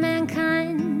about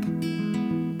mankind.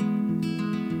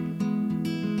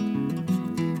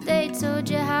 They told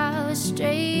you how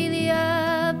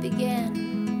Australia began,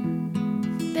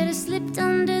 but it slipped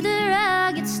under the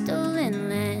rug, it's stolen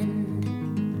land.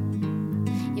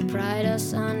 You pride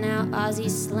us on our Aussie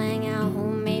slang, our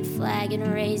homemade flag, and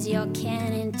raise your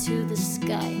cannon to the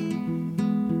sky.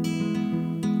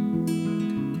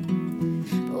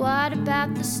 But what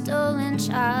about the stolen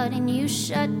child? And you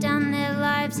shut down their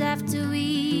lives after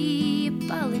we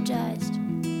apologized.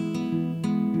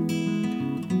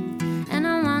 And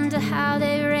I wonder how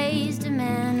they raised a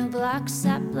man who blocks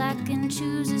out black and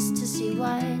chooses to see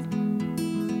white.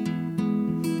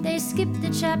 They skipped the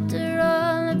chapter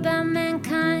all about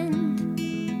mankind.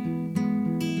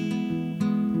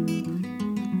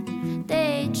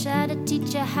 They try to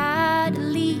teach you how to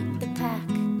lead the pack,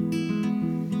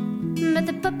 but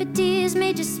the puppeteers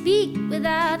made you speak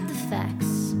without the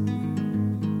facts.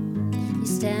 You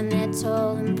stand there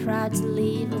tall and proud to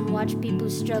leave and watch people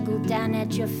struggle down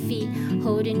at your feet,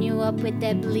 holding you up with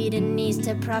their bleeding knees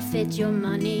to profit your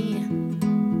money.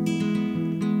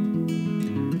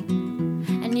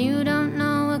 And you don't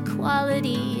know a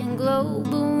inequality and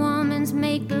global woman's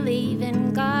make-believe.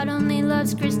 And God only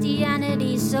loves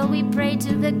Christianity, so we pray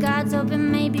to the gods,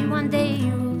 hoping maybe one day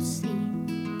you'll see.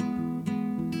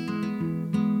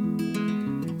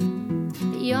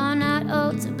 But you're not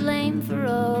all to blame for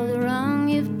all the wrong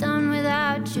you've done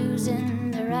without choosing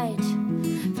the right.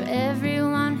 For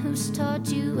everyone who's taught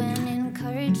you and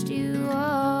encouraged you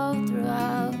all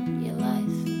throughout your life.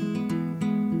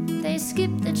 They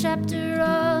skip the chapter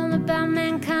all about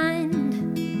mankind.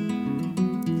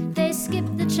 They skip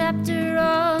the chapter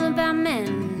all about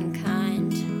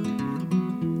mankind.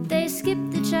 They skip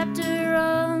the chapter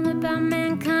all about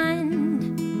mankind.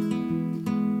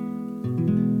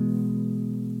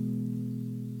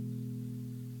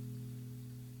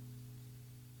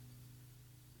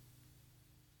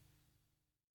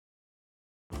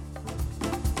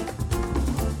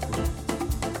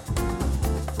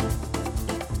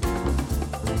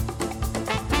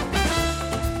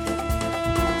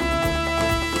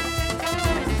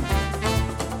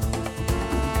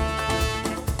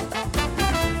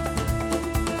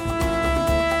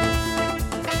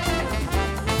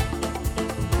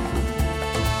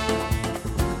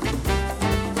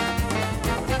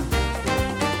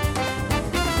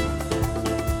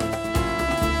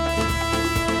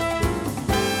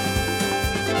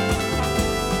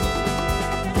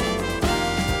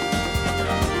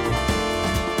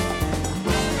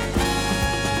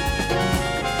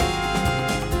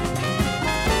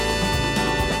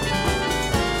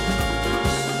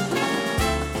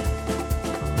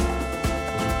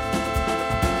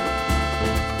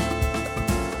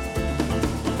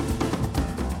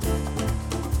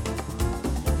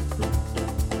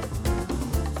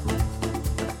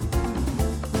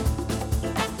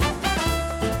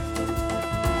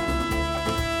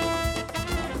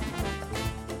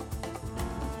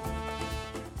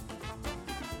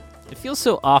 It feels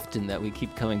so often that we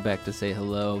keep coming back to say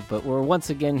hello, but we're once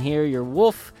again here, your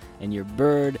wolf and your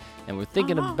bird, and we're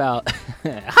thinking about...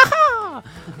 we're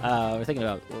thinking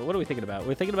about... What are we thinking about?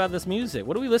 We're thinking about this music.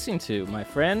 What are we listening to, my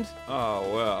friend? Oh,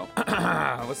 well.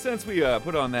 Well, since we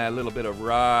put on that little bit of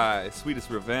Rye, Sweetest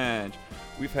Revenge,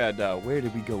 we've had Where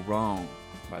Did We Go Wrong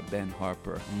by Ben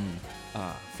Harper.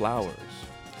 Flowers.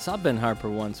 I saw Ben Harper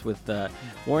once with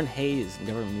Warren Hayes and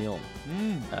Government Mule.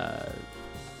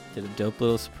 Did a dope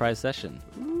little surprise session.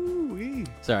 Ooh-wee.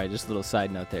 Sorry, just a little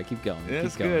side note there. Keep going.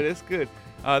 It's Keep going. good. It's good.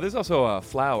 There's also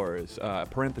Flowers,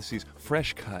 parentheses,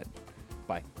 Fresh Cut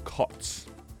by Kotz.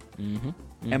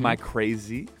 Am I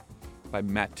Crazy by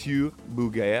Mathieu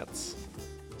Bouguetz.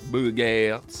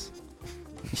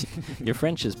 Your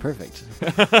French is perfect.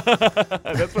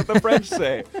 That's what the French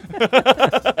say.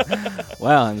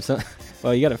 Wow,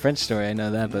 well, you got a French story, I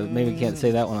know that, but maybe we can't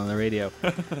say that one on the radio.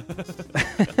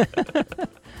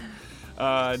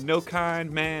 No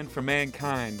Kind Man for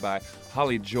Mankind by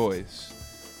Holly Joyce.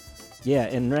 Yeah,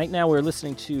 and right now we're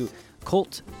listening to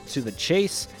Colt to the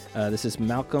Chase. This is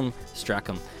Malcolm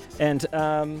Strachan. And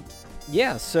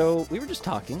yeah, so we were just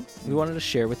talking. We wanted to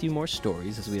share with you more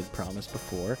stories, as we had promised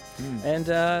before. And,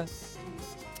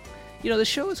 you know, the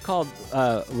show is called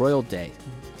Royal Day.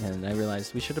 And I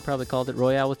realized we should have probably called it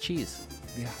Royale with Cheese.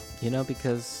 Yeah. You know,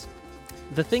 because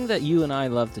the thing that you and I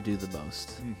love to do the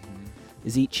most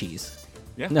is eat cheese.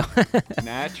 Yeah. No.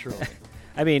 Naturally.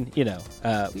 I mean, you know,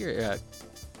 we're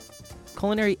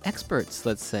culinary experts,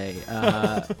 let's say.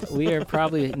 We are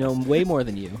probably know way more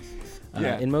than you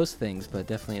in most things, but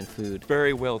definitely in food.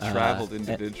 Very well-traveled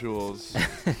individuals.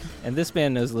 And this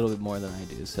man knows a little bit more than I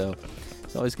do, so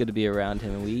it's always good to be around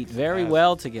him. And we eat very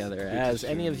well together. As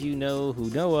any of you know who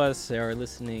know us or are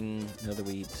listening, know that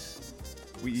we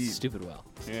eat stupid well.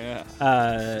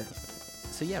 Yeah.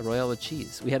 So yeah, Royale with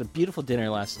cheese. We had a beautiful dinner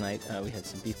last night. We had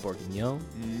some beef bourguignon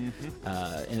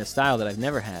in a style that I've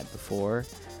never had before.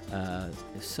 It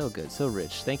was so good, so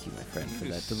rich. Thank you, my friend, for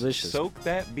that delicious. Soak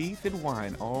that beef in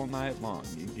wine all night long.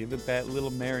 You give it that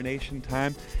little marination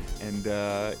time, and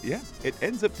yeah, it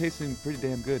ends up tasting pretty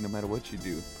damn good no matter what you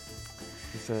do.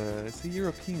 It's a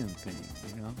European thing,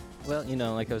 you know. Well, you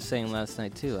know, like I was saying last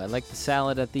night too, I like the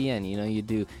salad at the end. You know, you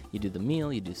do the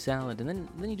meal, you do salad, and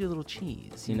then you do a little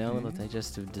cheese. You know, a little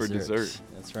digestive dessert. For dessert.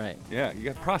 That's right. Yeah, you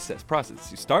got process.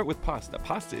 You start with pasta.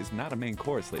 Pasta is not a main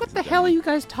course, ladies. What the hell are you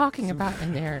guys talking about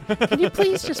in there? Can you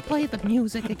please just play the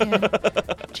music again?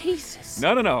 Jesus.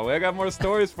 No. I got more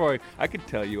stories for you. I could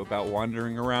tell you about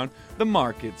wandering around the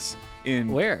markets in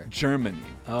Where? Germany.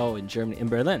 Oh, in Germany, in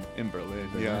Berlin. In Berlin.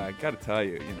 Berlin. Yeah, I gotta tell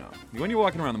you, when you're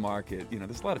walking around the market,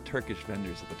 there's a lot of Turkish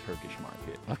vendors at the Turkish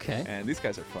market. Okay. And these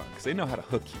guys are fun because they know how to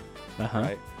hook you, Uh-huh.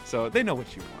 right? So they know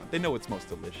what you want. They know what's most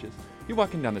delicious. You're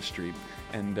walking down the street,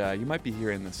 and you might be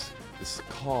hearing this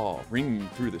call ringing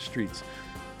through the streets.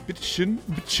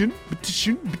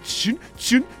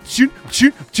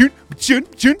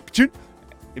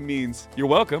 It means you're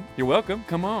welcome. You're welcome.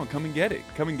 Come on, come and get it.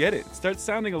 Come and get it. It starts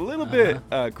sounding a little bit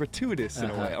gratuitous in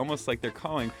a way, almost like they're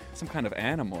calling some kind of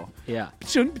animal. Yeah.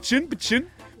 But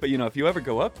if you ever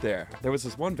go up there was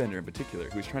this one vendor in particular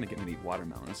who was trying to get me to eat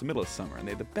watermelon. It's the middle of summer, and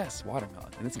they had the best watermelon.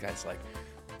 And this guy's like,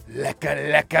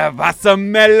 lecker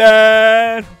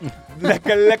Wassermelon,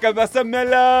 lecker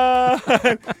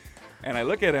Wassermelon. And I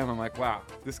look at him, I'm like, wow,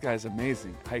 this guy's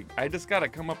amazing. I just gotta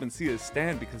come up and see his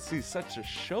stand because he's such a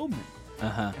showman.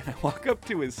 Uh-huh. And I walk up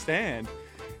to his stand,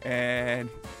 and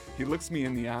he looks me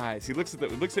in the eyes. He looks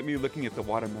at me looking at the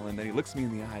watermelon, then he looks me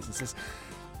in the eyes and says,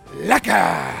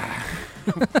 lecker!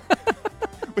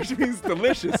 Which means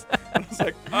delicious. And I was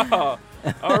like, oh,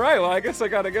 all right, well, I guess I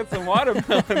gotta get some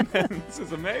watermelon then. This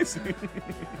is amazing.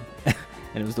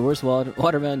 And it was the worst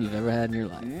watermelon you've ever had in your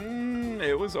life.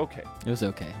 It was okay. It was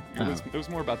okay. It was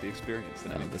more about the experience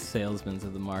than anything. The salesmen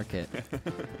of the market.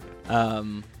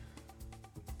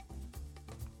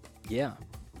 Yeah.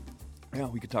 Yeah,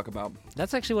 we could talk about...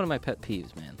 That's actually one of my pet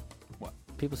peeves, man. What?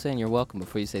 People saying you're welcome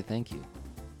before you say thank you.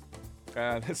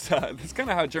 That's kind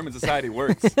of how German society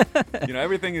works.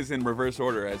 Everything is in reverse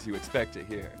order as you expect it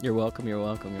here. You're welcome. You're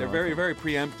welcome. They're very, very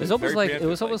preemptive. It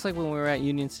was almost like when we were at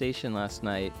Union Station last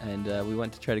night, and we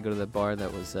went to try to go to the bar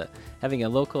that was having a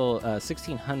local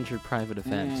 1600 private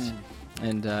event.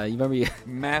 And you remember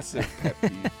massive pet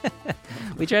peeve.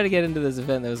 We tried to get into this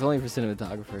event that was only for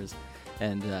cinematographers,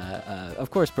 and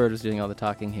of course Bird was doing all the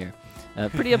talking here.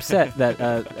 Pretty upset that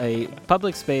a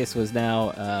public space was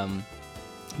now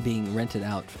being rented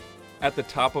out. At the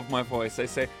top of my voice, I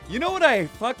say, you know what I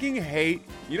fucking hate?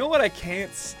 You know what I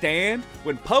can't stand?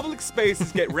 When public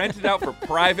spaces get rented out for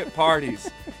private parties.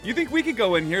 You think we could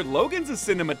go in here? Logan's a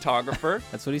cinematographer.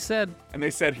 That's what he said. And they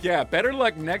said, yeah, better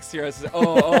luck next year. I said,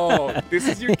 oh, this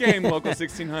is your game, Local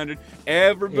 1600.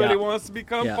 Everybody wants to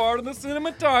become part of the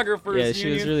cinematographers union. She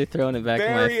was really throwing it back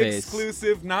in my face. Very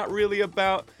exclusive, not really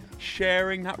about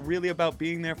sharing, not really about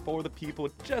being there for the people,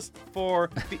 just for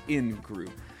the in-group.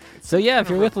 So if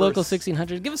you're with Local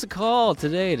 1600, give us a call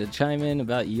today to chime in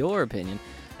about your opinion.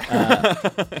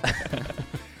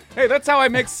 Hey, that's how I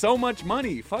make so much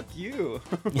money. Fuck you.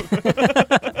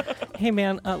 Hey,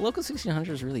 man, Local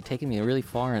 1600 is really taking me really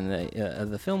far in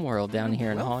the film world down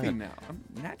here in Hollywood. Now. I'm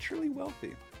naturally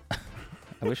wealthy. I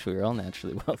wish we were all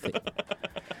naturally wealthy.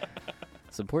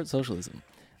 Support socialism.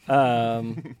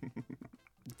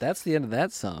 That's the end of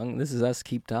that song. This is us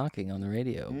keep talking on the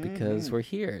radio because we're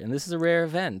here, and this is a rare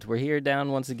event. We're here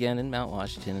down once again in Mount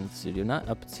Washington in the studio, not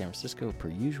up in San Francisco per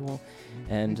usual,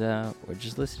 and we're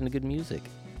just listening to good music.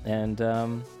 And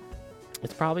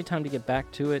it's probably time to get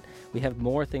back to it. We have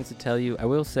more things to tell you. I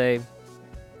will say,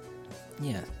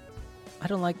 I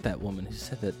don't like that woman who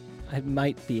said that I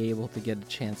might be able to get a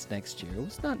chance next year. It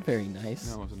was not very nice.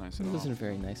 No, it wasn't nice at all. It wasn't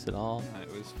very nice at all. It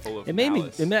was full of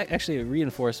malice. It actually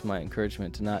reinforced my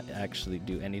encouragement to not actually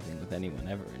do anything with anyone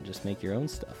ever and just make your own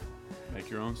stuff. Make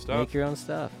your own stuff. Make your own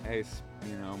stuff. Hey,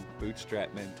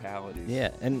 bootstrap mentalities. Yeah,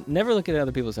 and never look at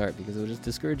other people's art because it will just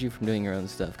discourage you from doing your own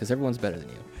stuff because everyone's better than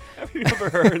you. Have you ever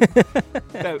heard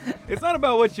that it's not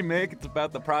about what you make, it's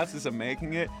about the process of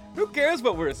making it? Who cares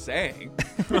what we're saying?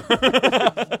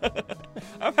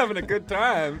 I'm having a good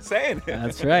time saying it.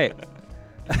 That's right.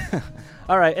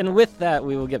 All right, and with that,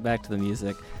 we will get back to the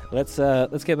music. Let's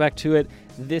get back to it.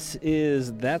 This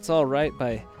is That's All Right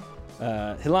by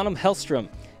Hilanum Hellstrom.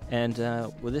 And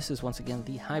this is once again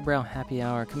the Highbrow Happy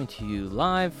Hour coming to you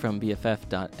live from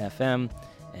BFF.FM.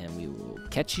 And we will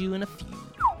catch you in a few.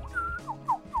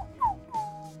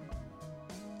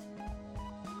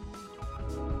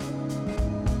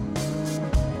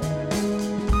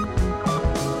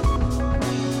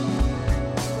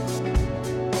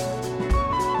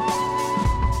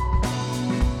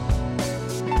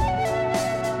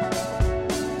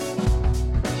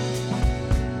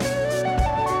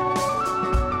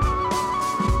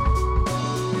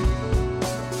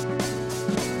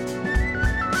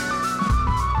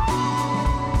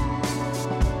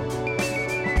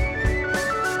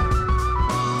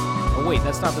 Wait,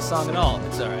 that's not the song at all.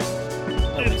 It's all right.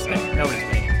 Nobody's paying attention.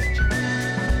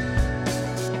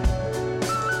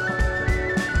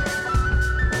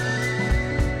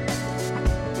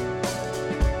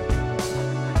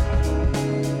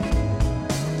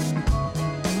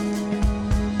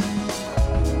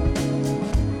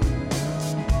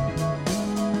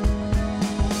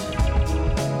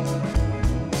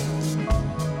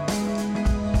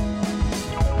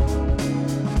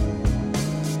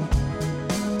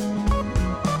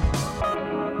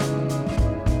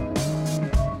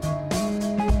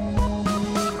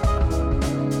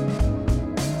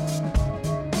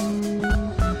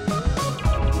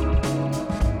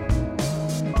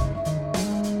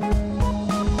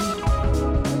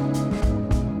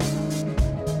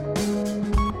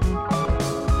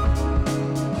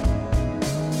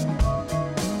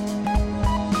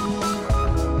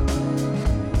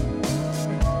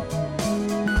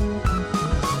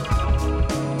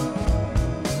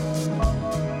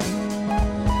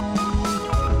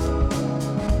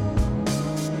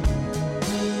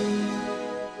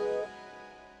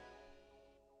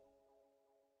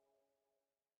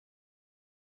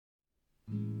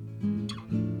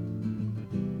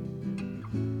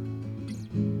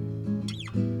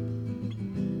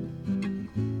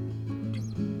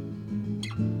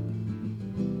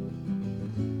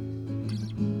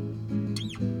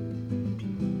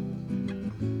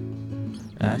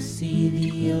 I see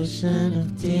the ocean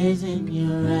of tears in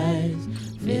your eyes,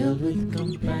 filled with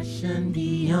compassion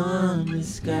beyond the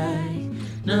sky.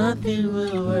 Nothing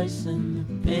will worsen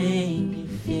the pain you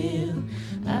feel.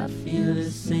 I feel the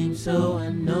same, so I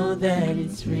know that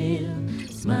it's real.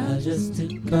 Smile just to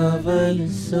cover your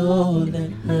soul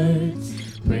that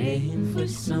hurts. Praying for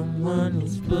someone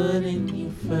who's putting you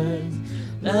first.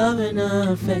 Love and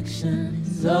affection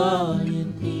is all you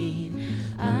need.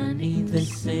 I need the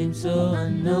same, so I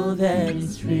know that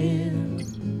it's real.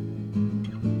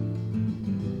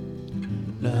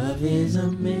 Love is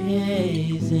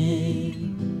amazing.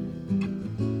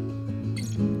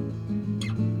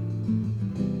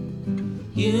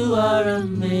 You are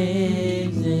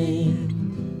amazing.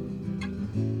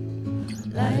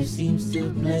 Life seems to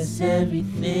bless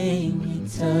everything you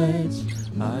touch.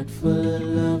 Heart full of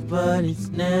love, but it's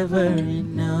never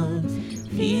enough.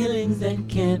 Feelings that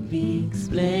can't be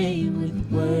explained with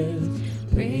words.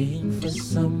 Praying for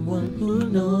someone who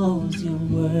knows your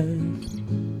worth.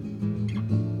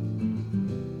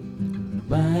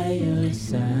 By your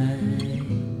side,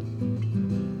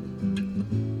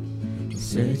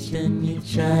 searched and you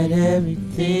tried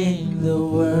everything, the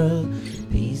world.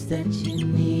 Peace that you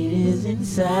need is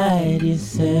inside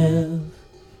yourself.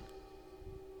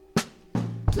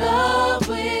 Love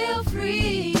will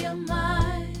free your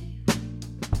mind.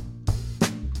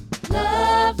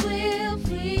 Love will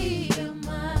free your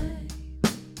mind.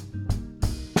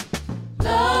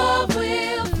 Love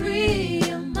will free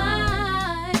your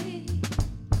mind.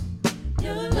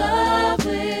 Your love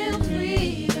will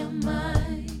free your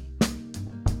mind.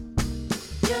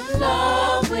 Your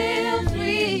love will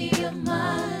free your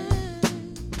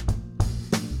mind.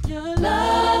 Your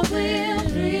love will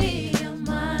free your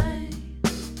mind.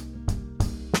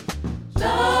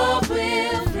 Love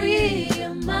will free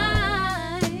your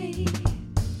mind.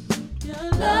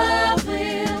 Your love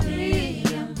will free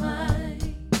your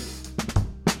mind.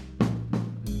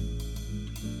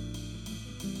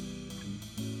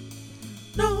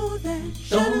 Know that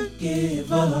don't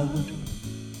give up.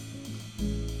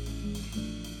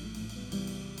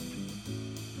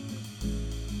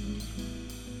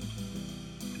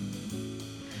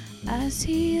 I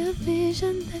see a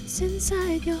vision that's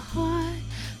inside your heart.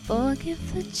 Forgive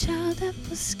the child that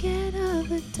was scared of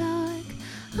the dark.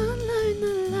 Unlearn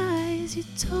the lies you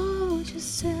told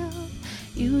yourself.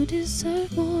 You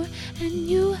deserve more and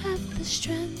you have the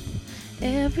strength.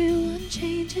 Everyone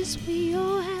changes, we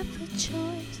all have the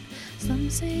choice. Some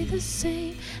say the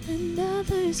same and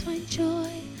others find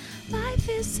joy. Life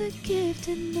is a gift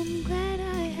and I'm glad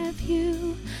I have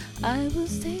you. I will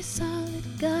stay solid,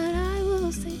 God, I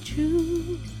will stay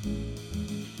true.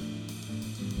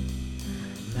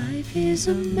 Life is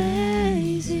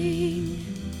amazing.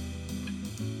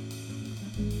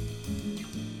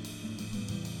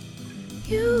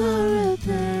 You are a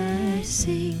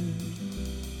blessing.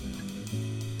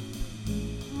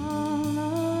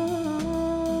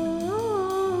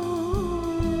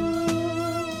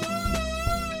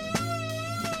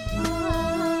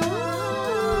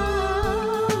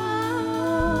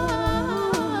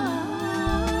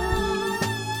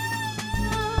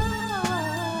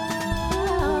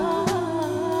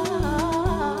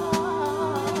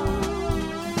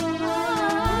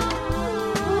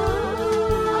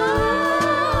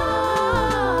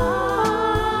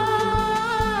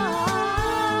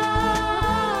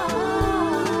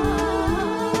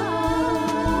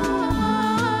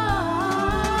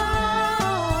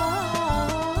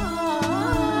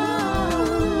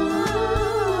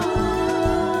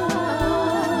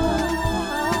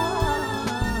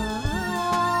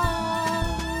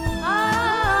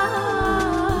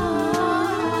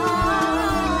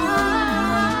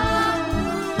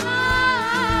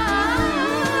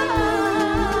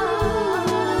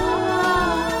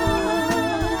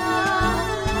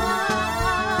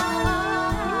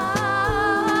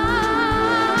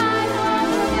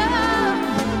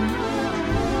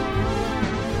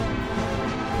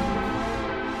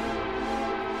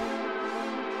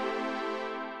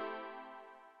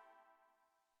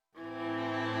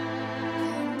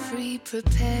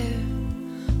 Prepare,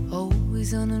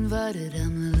 always uninvited,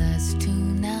 I'm the last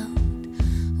tune out.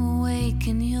 Awake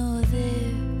and you're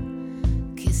there,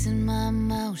 kissing my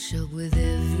mouth shut with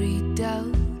every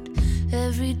doubt.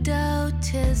 Every doubt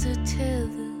tears a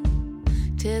tether,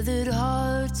 tethered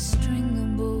hearts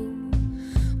stringable.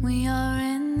 We are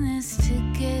in this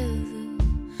together,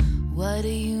 why do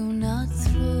you not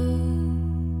throw?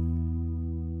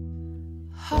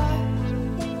 Heart,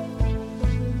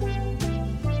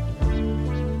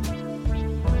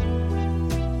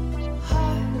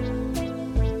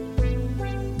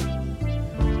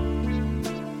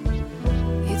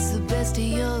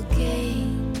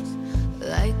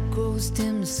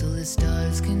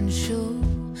 shore.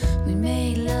 We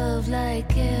made love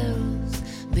like arrows,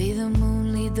 bathe the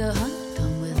moon, lead the hunt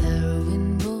on with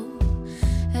heroin bow.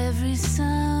 Every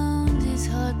sound is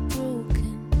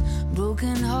heartbroken,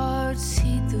 broken hearts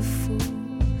heed the fool.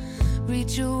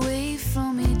 Reach away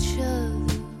from each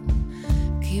other,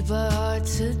 keep our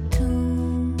hearts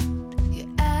attuned. Your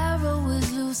arrow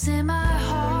is loose in my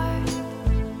heart.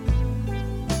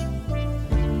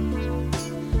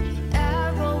 Your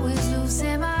arrow is loose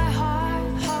in my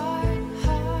heart, heart,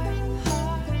 heart,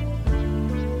 heart.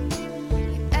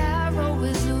 Your arrow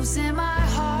is loose in my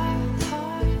heart,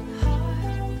 heart, heart.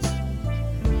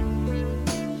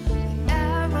 Your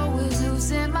arrow is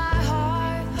loose in my heart.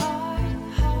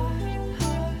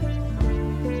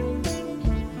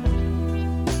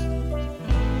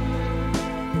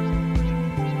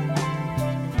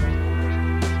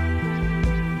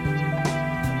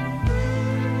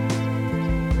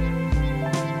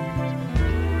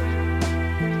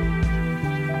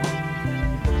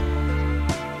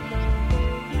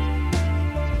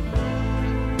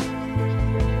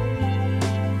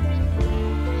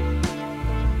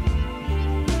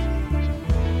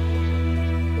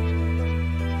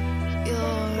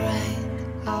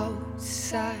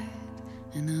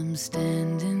 And I'm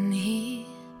standing here,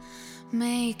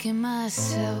 making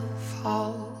myself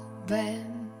all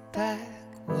bend back,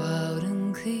 wild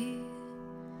and clear.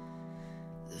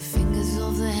 The fingers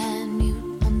of the hand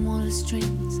mute on water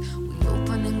strings. We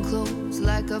open and close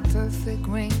like a perfect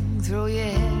ring. Throw your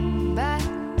head back,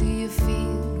 do you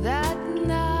feel that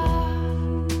now?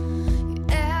 Your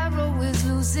arrow is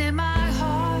loose in my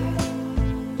heart.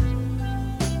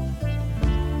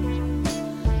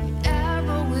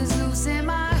 In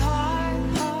my heart,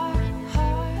 heart,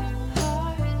 heart,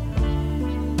 heart.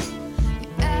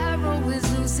 Your arrow is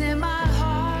loose in my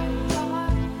heart,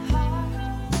 heart, heart.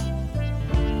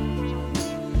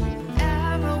 Your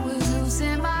arrow is loose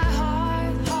in my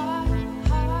heart, heart,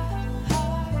 heart,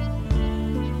 heart.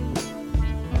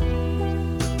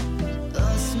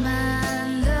 Lost my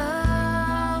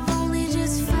love, only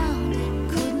just found it,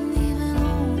 couldn't even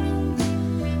own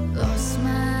it. Lost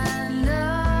my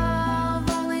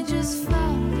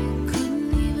found it,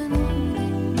 couldn't even own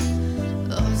it.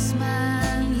 Lost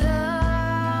my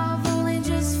love, only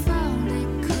just found it,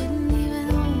 couldn't even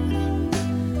own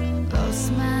it.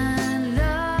 Lost my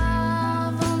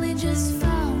love, only just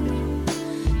found it.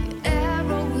 Your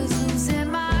arrow is loose in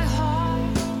my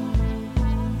heart.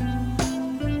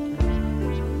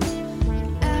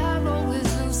 Your arrow is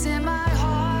loose in my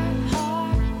heart,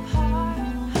 heart, heart,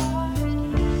 heart.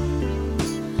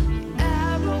 Your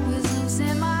arrow is loose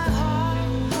in my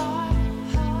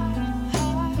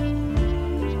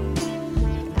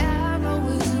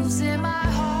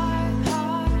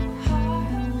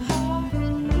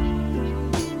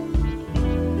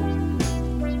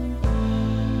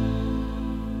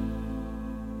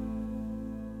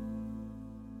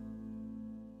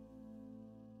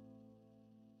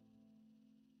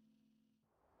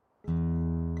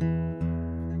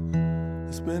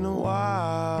It's been a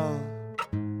while.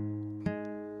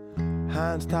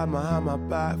 Hands tied behind my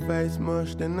back, face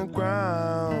mushed in the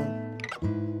ground.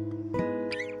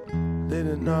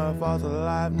 Didn't know if I was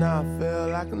alive, now I feel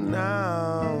like a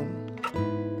noun.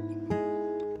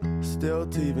 Still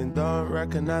teething, don't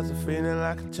recognize the feeling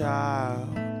like a child.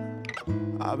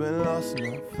 I've been lost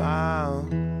and not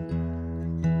found.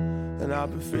 And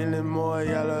I've been feeling more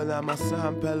yellow than my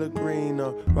San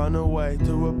Pellegrino. Run away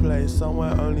to a place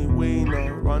somewhere only we know.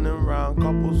 Running round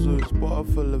couple zoos, bottle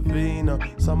full of vino.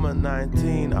 Summer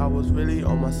 19, I was really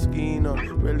on my skino.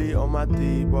 Really on my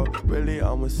Debo, really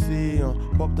on with Sion.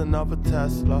 Popped another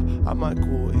Tesla, I might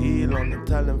call Elon and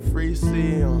tell him free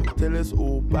Sion. Till it's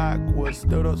all backwards,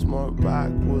 still don't smoke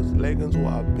backwards. Legan's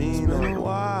what I've been on. It's been a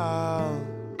while.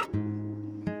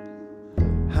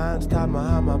 Hands tied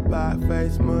behind my back,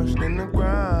 face mushed in the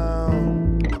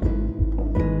ground.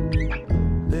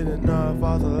 Didn't know if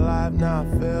I was alive, now I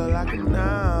feel like a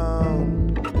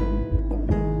noun.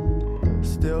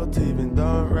 Still teething,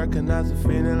 don't recognize the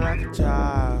feeling like a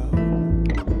child.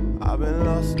 I've been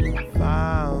lost and not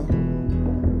found.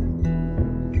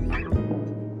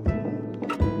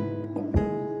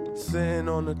 Sitting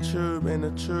on a tube, in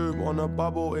a tube, on a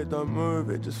bubble, it don't move,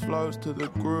 it just floats to the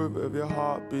groove of your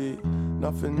heartbeat.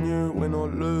 Nothing new, win or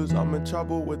lose, I'm in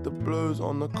trouble with the blues.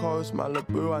 On the coast,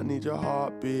 Malibu, I need your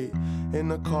heartbeat. In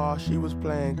the car, she was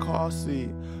playing car seat.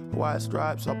 White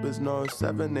stripes up his nose,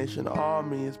 7 Nation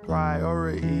Army is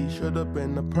priority, should've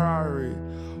been the priory.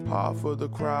 Half of the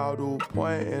crowd all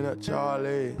pointing at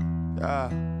Charlie, yeah.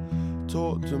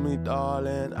 Talk to me,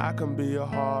 darling, I can be your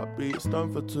heartbeat.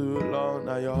 Stoned for too long,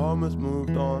 now your home has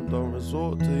moved on. Don't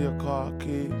resort to your car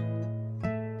keys.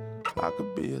 I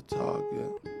could be a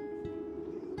target.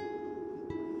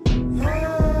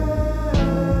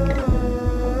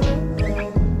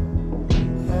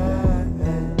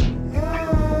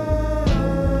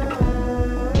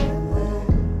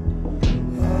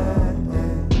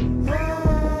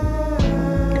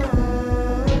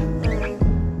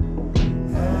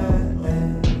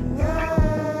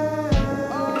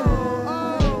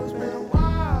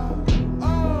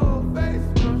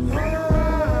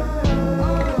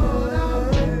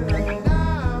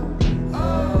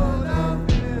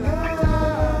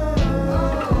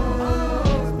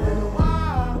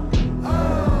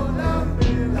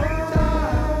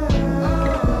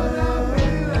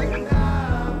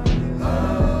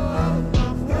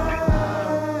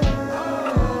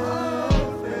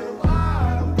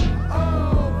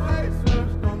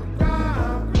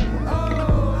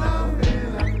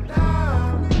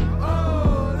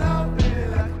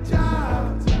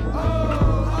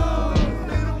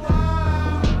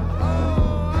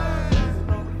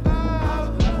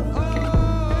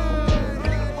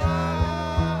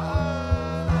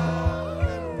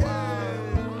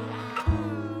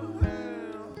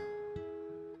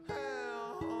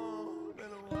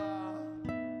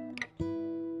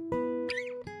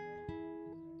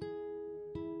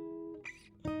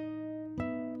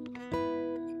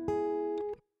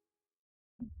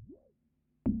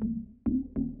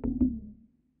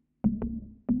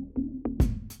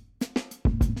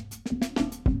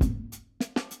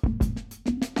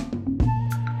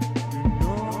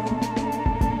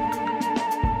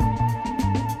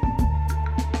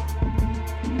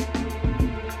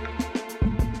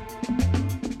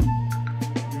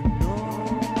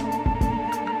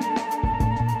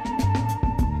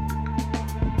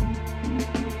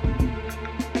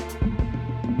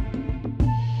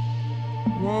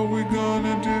 What we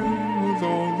gonna do with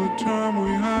all the time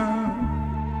we have?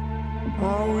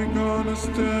 Are we gonna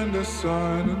stand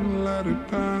aside and let it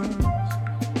pass?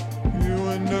 You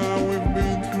and I, we've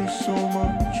been through so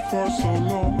much for so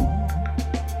long.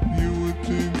 You would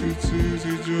think it's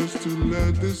easy just to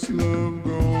let this love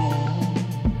go on.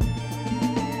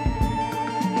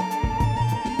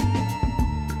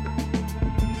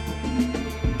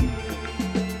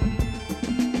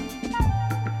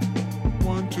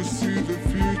 Want to see the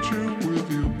future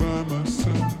with you by my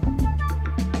side.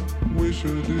 Wish I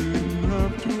didn't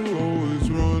have to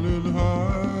always run and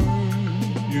hide.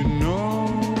 You know,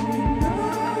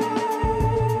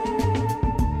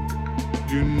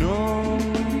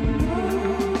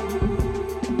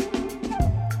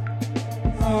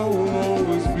 I will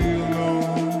always be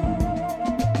alone,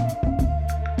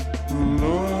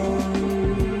 alone.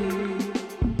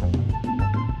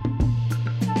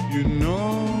 You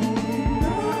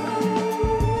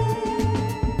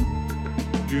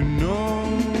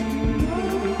know,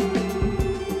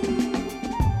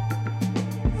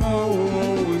 I will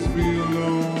always be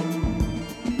alone,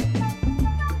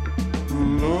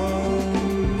 alone.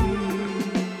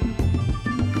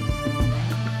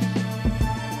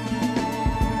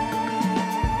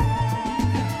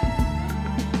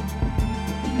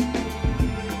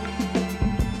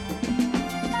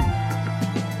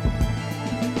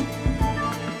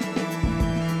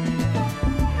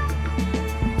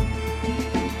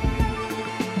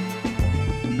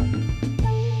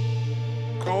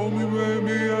 Call me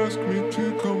baby, ask me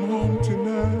to come home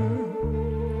tonight.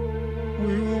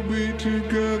 We will be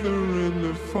together in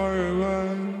the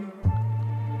firelight.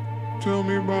 Tell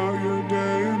me about your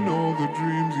day and all the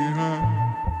dreams you had.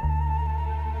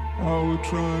 I will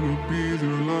try to be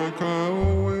there like I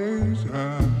always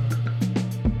have.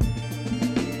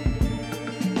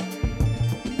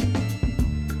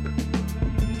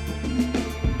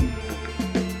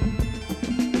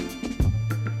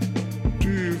 Do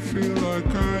you feel like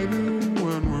I do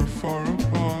when we're far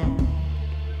apart?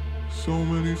 So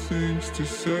many things to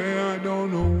say, I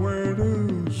don't know where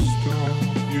to start.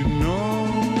 You know,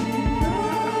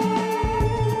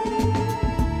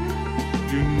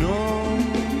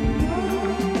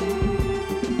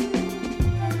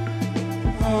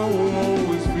 I will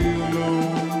always be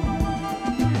alone,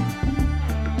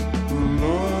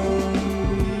 alone.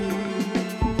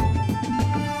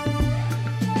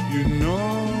 You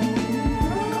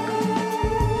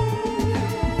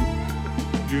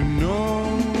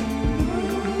know,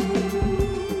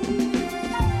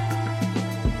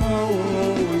 I will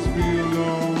always be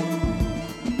alone,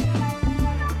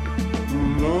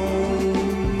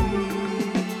 alone.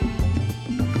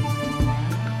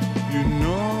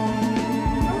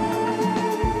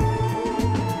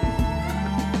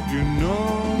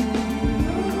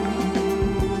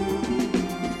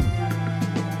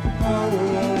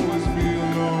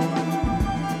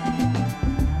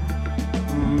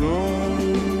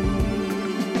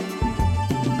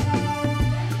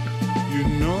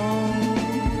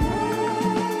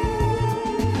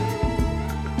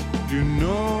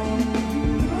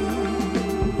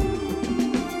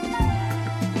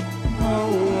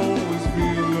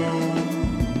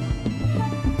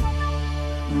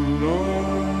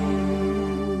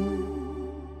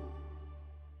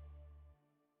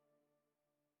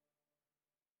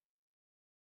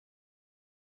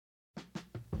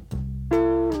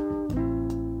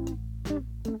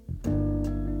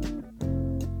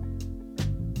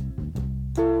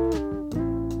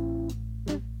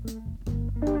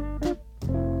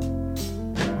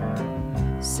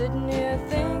 sitting here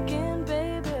thinking,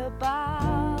 baby,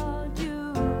 about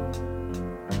you.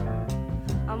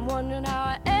 I'm wondering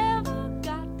how I ever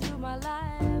got through my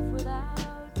life without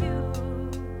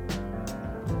you.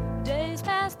 Days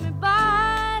passed me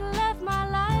by, left my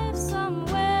life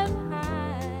somewhere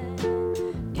behind.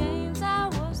 Games I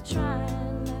was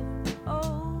trying left me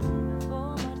old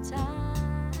before my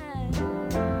time.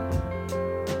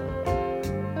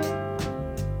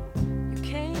 You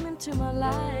came into my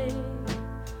life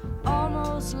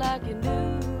almost like you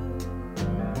knew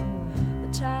the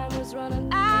time was running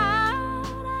out.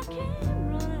 I came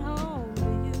running home to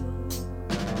you.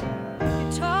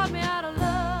 You taught me how to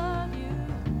love you.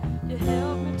 You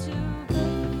helped me to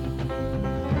believe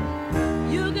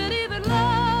you could even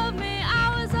love me.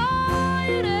 I was all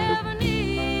you'd ever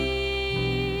need.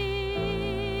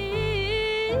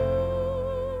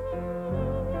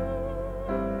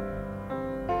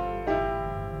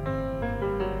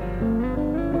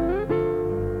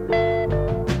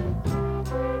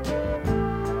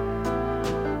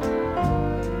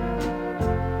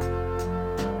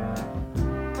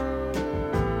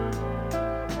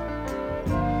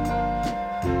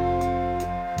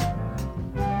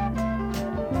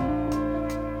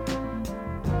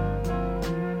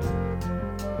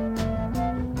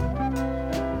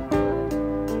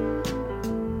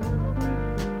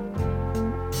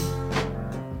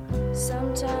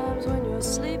 Sometimes when you're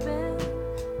sleeping,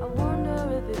 I wonder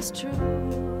if it's true.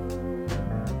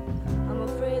 I'm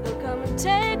afraid they'll come and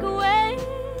take away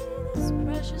this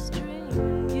precious dream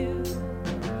in you.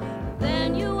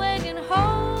 Then you wake and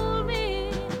hold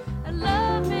me and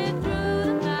love me through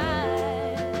the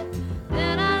night.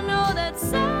 Then I know that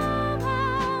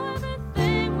somehow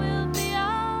everything will be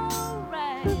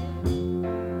alright.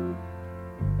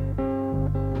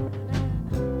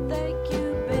 Thank you,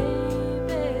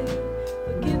 baby,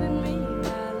 for giving me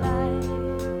my life.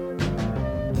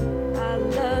 I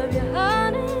love you,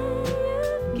 honey,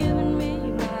 you've given me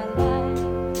my life.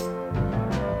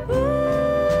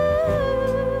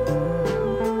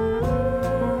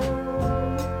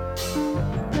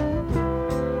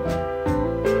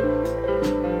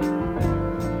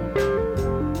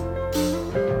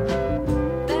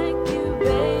 Thank you,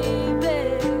 baby,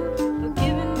 for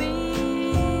giving me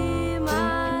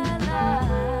my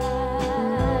life.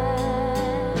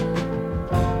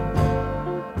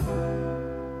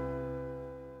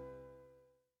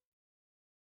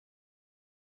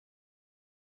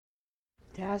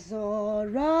 That's all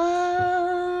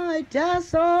right,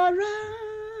 that's all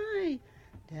right,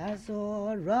 that's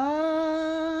all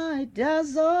right,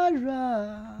 that's all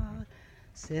right.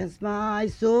 Since my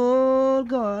soul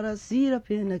got a seat up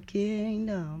in the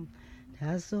kingdom,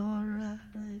 that's all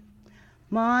right.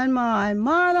 My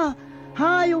mother,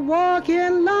 how you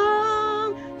walking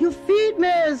long? Your feet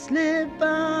may slip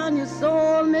and your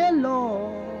soul may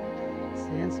Lord.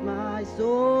 Since my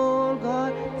soul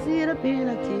got a seat up in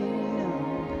the kingdom,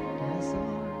 that's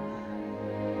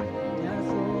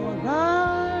all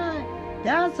right,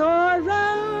 that's all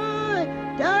right,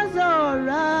 that's all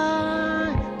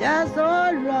right, that's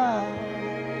all right.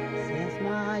 Since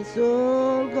my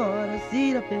soul got a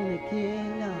seat up in the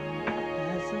kingdom,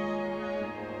 that's all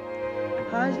right.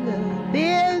 Hush, little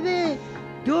baby,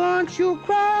 don't you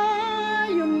cry.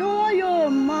 You know your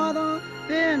mother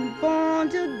been born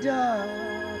to die.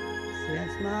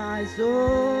 Since my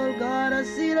soul got a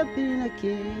seat up in the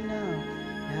kingdom,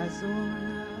 that's all right.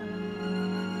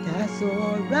 That's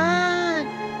all right,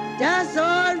 that's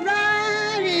all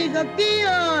right, it could be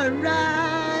all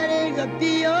right, it could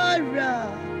be all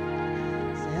right.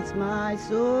 Since my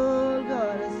soul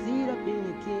got a seat up in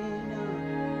the kingdom,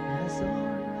 that's all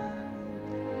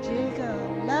right.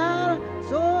 Jacob louder,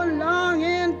 so long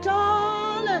and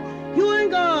tall, you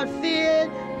ain't got fear,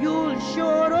 you'll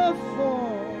sure to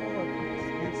fall.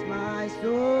 Since my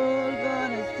soul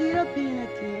got a seat up in the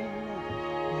kingdom,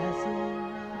 that's all right.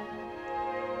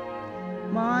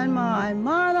 My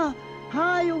mother,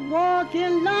 how you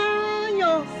walking long?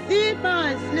 Your feet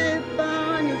might slip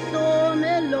on your soul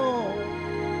may Lord.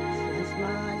 Since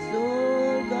my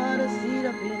soul got a seat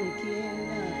up in the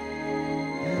kingdom,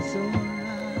 that's all right.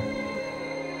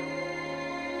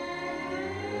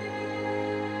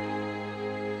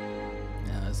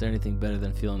 Now, is there anything better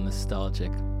than feeling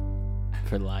nostalgic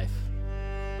for life?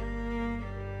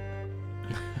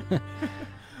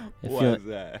 Why is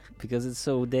that? Because it's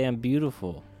so damn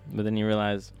beautiful. But then you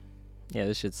realize, yeah,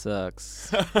 this shit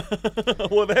sucks.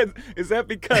 Well, is that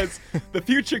because the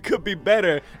future could be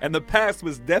better and the past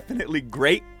was definitely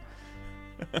great?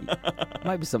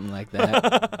 Might be something like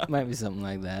that. Might be something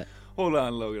like that. Hold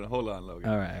on, Logan. All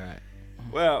right.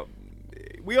 Well,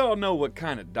 we all know what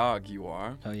kind of dog you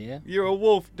are. Oh, yeah? You're a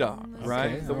wolf dog,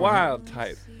 right? Okay, The all wild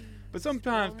type. But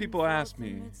sometimes people ask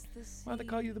me, why they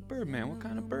call you the Birdman? What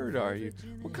kind of bird are you?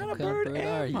 What kind of bird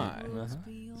am I? Uh-huh.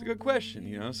 It's a good question,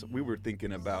 you know. So we were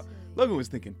thinking about, Logan was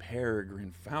thinking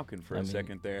peregrine falcon for a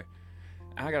second there.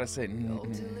 I gotta say, you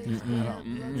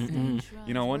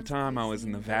know, one time I was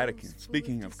in the Vatican.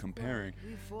 Speaking of comparing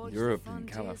Europe and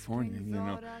California, you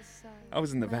know, I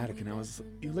was in the Vatican. I was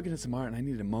looking at some art, and I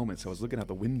needed a moment, so I was looking out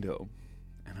the window,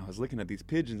 and I was looking at these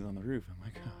pigeons on the roof. I'm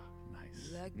like, oh,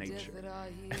 nice nature.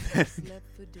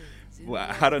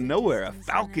 Well, out of nowhere, a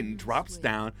falcon drops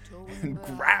down and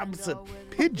grabs a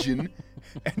pigeon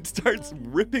and starts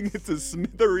ripping it to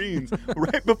smithereens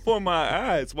right before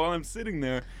my eyes while I'm sitting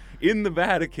there in the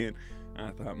Vatican.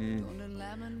 I thought,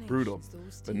 brutal.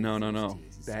 But no.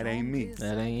 That ain't me.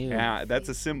 That ain't you. Yeah, that's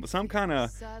a symbol, some kind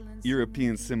of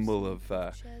European symbol of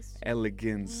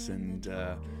elegance and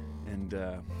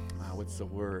what's the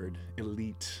word?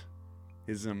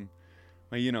 Elitism.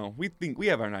 Well, you know, we think we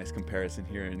have our nice comparison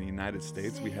here in the United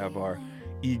States. We have our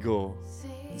eagle.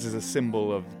 This is a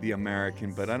symbol of the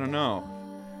American, but I don't know.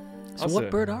 So what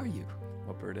bird are you?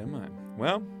 What bird am I?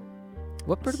 Well,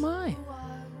 what bird am I?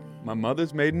 My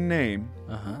mother's maiden name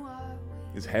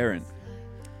is Heron.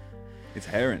 It's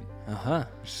Heron.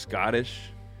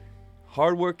 Scottish,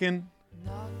 hardworking,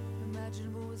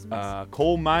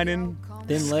 coal mining,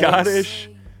 thin Scottish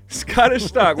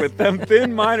stock with them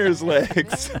thin miner's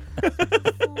legs.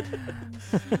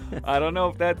 I don't know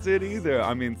if that's it either.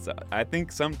 I mean, I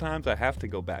think sometimes I have to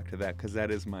go back to that because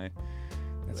that's family.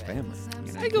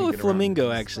 You know, I go with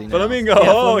flamingo actually. Now. Flamingo.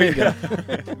 Yeah, oh, flamingo. Yeah.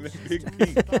 Big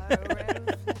pink.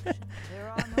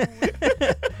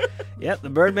 Yep, the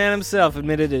Birdman himself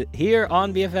admitted it here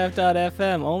on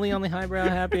BFF.FM, only on the Highbrow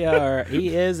Happy Hour.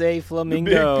 He is a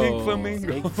flamingo. Big pink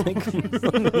flamingo. Big pink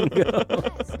flamingo.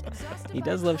 He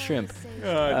does love shrimp.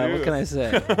 What can I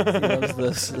say? He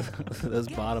loves those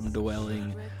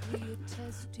bottom-dwelling.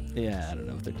 Yeah, I don't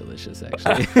know if they're delicious,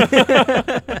 actually.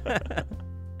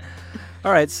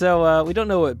 All right, so we don't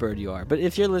know what bird you are, but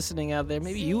if you're listening out there,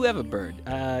 maybe you have a bird.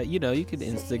 You know, you could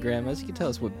Instagram us. You can tell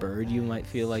us what bird you might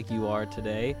feel like you are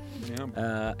today.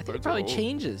 Yeah, I think it probably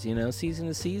changes, you know, season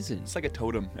to season. It's like a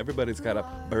totem. Everybody's got a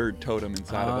bird totem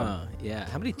inside of them. Yeah.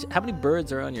 How many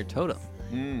birds are on your totem?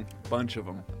 Bunch of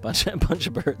them. Bunch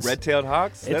of birds. Red-tailed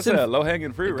hawks? That's a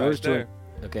low-hanging fruit right there.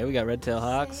 Okay, we got red-tailed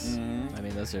hawks. I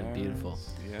mean, those are beautiful.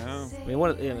 Yeah. I mean, one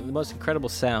of the most incredible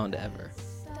sound ever.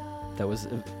 That was,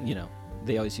 you know,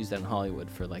 they always use that in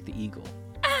Hollywood for, like, the eagle.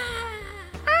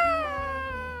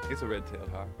 It's a red-tailed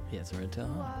hawk. Yeah, it's a red-tailed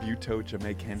hawk. Buto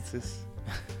jamaicensis.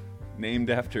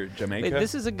 Named after Jamaica. Wait,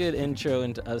 this is a good intro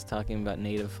into us talking about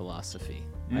native philosophy,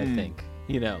 I think.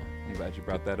 You know. I'm glad you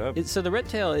brought that up. So the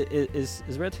red-tail,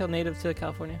 is red-tail native to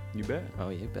California? You bet. Oh,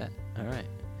 you bet. All right.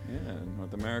 Yeah,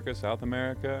 North America, South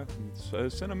America.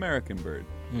 It's an American bird.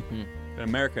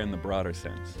 America in the broader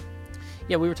sense.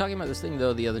 Yeah, we were talking about this thing,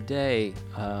 though, the other day,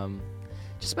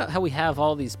 just about how we have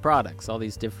all these products, all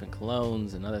these different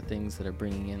colognes and other things that are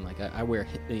bringing in. Like, I wear,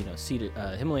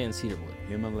 Himalayan cedarwood.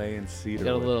 Himalayan cedarwood. I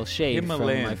got a little shade from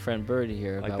my friend Birdie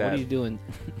here about what are you doing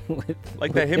with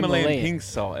that Himalayan pink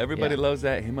salt. Everybody loves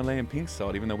that Himalayan pink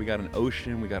salt, even though we got an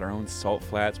ocean, we got our own salt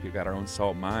flats, we've got our own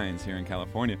salt mines here in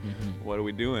California. What are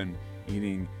we doing?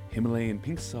 Eating Himalayan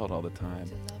pink salt all the time.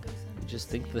 Just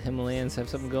think the Himalayas have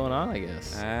something going on, I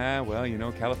guess. Well, you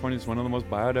know, California is one of the most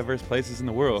biodiverse places in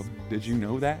the world. Did you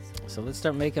know that? So let's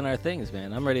start making our things,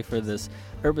 man. I'm ready for this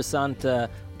Herba Santa,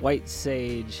 white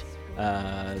sage,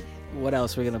 what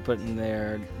else are we going to put in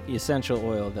there? Essential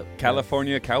oil.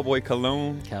 California Cowboy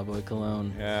Cologne. Cowboy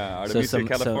Cologne. Yeah, Artemisia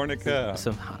Californica.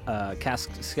 Some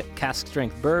cask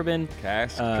strength bourbon.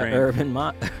 Cask strength. Urban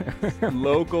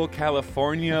Local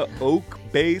California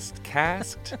oak-based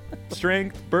casked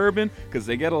strength bourbon, because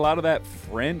they get a lot of that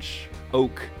French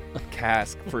oak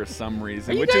cask for some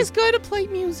reason. Are you guys going to play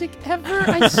music ever?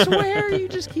 I swear you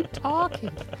just keep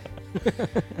talking.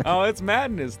 Oh, it's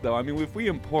madness, though. I mean, if we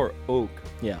import oak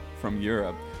from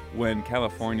Europe, when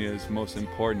California's most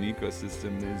important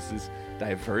ecosystem is this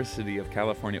diversity of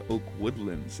California oak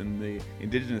woodlands, and the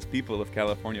indigenous people of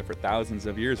California for thousands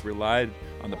of years relied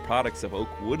on the products of oak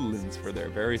woodlands for their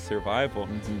very survival.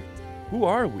 Who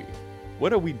are we?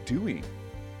 What are we doing?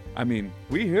 I mean,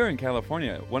 we here in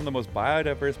California, one of the most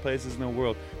biodiverse places in the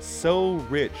world, so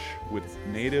rich with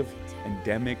native,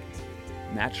 endemic,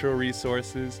 natural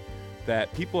resources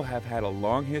that people have had a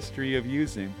long history of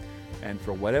using, and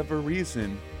for whatever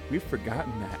reason, we've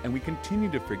forgotten that, and we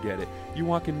continue to forget it. You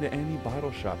walk into any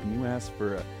bottle shop and you ask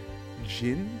for a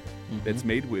gin that's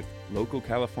made with local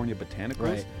California botanicals,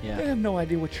 Right, yeah. they have no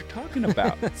idea what you're talking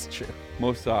about. That's true.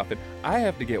 Most often. I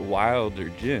have to get Wilder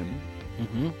gin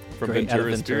from Great, out of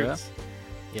Ventura Ventura. Spirits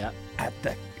Yeah.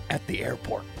 at the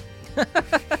airport.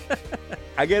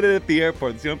 I get it at the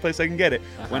airport. It's the only place I can get it.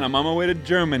 When I'm on my way to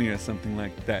Germany or something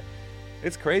like that.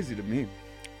 It's crazy to me.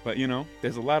 But, you know,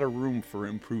 there's a lot of room for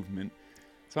improvement.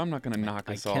 So I'm not going to knock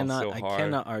us all so hard. I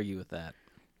cannot argue with that.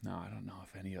 No, I don't know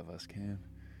if any of us can.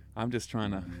 I'm just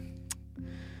trying to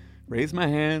raise my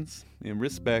hands in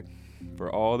respect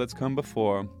for all that's come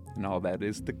before and all that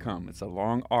is to come. It's a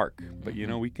long arc, but you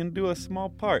know, we can do a small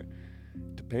part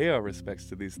to pay our respects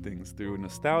to these things through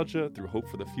nostalgia, through hope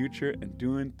for the future, and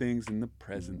doing things in the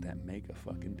present that make a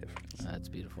fucking difference. That's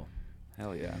beautiful.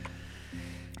 Hell yeah.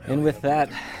 And with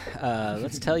that,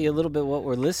 let's tell you a little bit what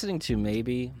we're listening to.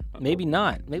 Maybe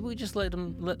not. Maybe we just let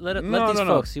these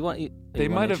folks. They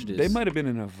might have been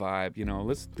in a vibe. You know,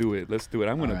 let's do it.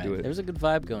 I'm gonna do it. There's a good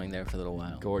vibe going there for a little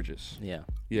while. Gorgeous. Yeah.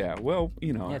 Yeah. Well,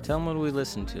 you know. Yeah. Tell them what we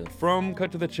listen to. From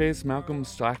Cut to the Chase, Malcolm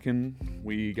Stockin,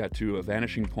 we got to A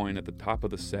Vanishing Point at the top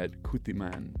of the set,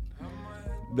 Kutiman.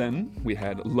 Then we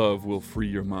had Love Will Free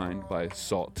Your Mind by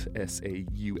Salt,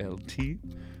 S-A-U-L-T.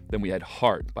 Then we had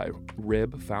Heart by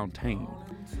Reb Fontaine.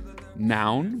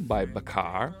 Noun by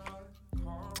Bakar.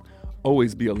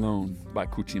 Always Be Alone by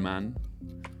Kutiman.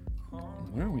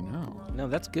 Where are we now? No,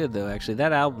 that's good though. Actually,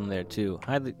 that album there too.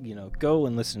 Go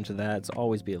and listen to that. It's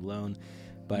Always Be Alone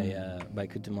by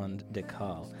Kutiman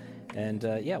Dekal. And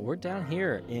we're down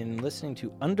here in listening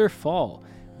to Underfall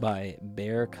by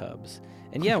Bear Cubs.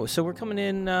 And yeah, so we're coming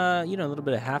in, a little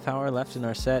bit of half hour left in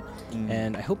our set,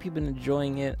 and I hope you've been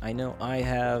enjoying it. I know I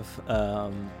have.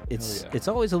 It's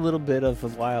always a little bit of a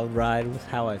wild ride with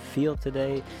how I feel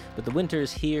today, but the winter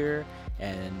is here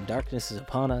and darkness is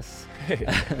upon us. Hey,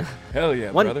 hell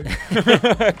yeah, brother!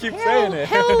 I keep saying it.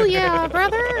 Hell yeah,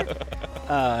 brother!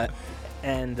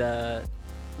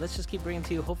 Let's just keep bringing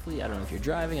to you. Hopefully, I don't know if you're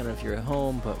driving, I don't know if you're at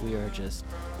home, but we are just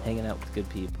hanging out with good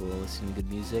people, listening to good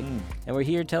music, and we're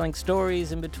here telling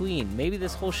stories in between. Maybe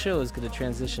this whole show is going to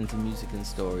transition to music and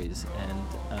stories, and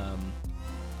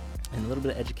a little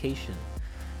bit of education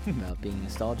about being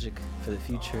nostalgic for the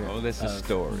future. Oh, that's a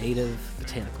story. Native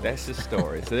botanicals. That's a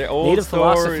story. So they're old native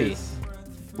stories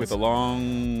philosophy with a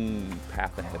long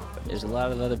path ahead of them. There's a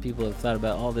lot of other people who have thought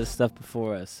about all this stuff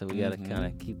before us, so we got to kind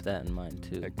of keep that in mind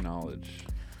too. Acknowledge.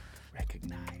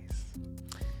 Recognize.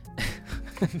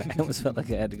 I almost felt like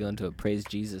I had to go into a praise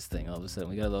Jesus thing all of a sudden.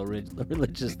 We got a little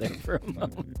religious there for a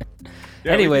moment.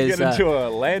 Yeah, anyways, we could get into a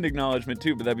land acknowledgement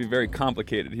too, but that'd be very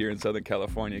complicated here in Southern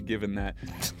California, given that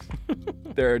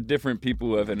there are different people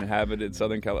who have inhabited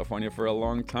Southern California for a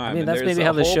long time. I mean, that's maybe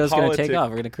how the show's going to take off.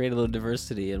 We're going to create a little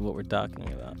diversity in what we're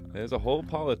talking about. There's a whole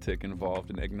politic involved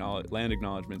in land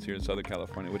acknowledgements here in Southern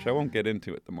California, which I won't get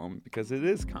into at the moment because it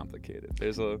is complicated.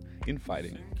 There's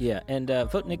infighting. Yeah, and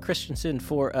vote Nick Christensen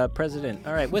for president.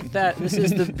 All right, with that, this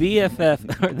is the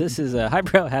BFF, or this is a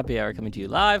Highbrow Happy Hour coming to you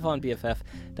live on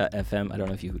BFF.FM. I don't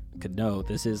know if you could know,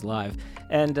 this is live.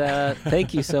 And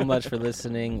thank you so much for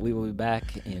listening. We will be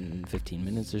back in 15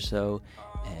 minutes or so,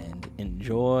 and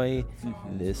enjoy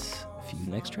this few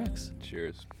next tracks.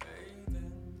 Cheers.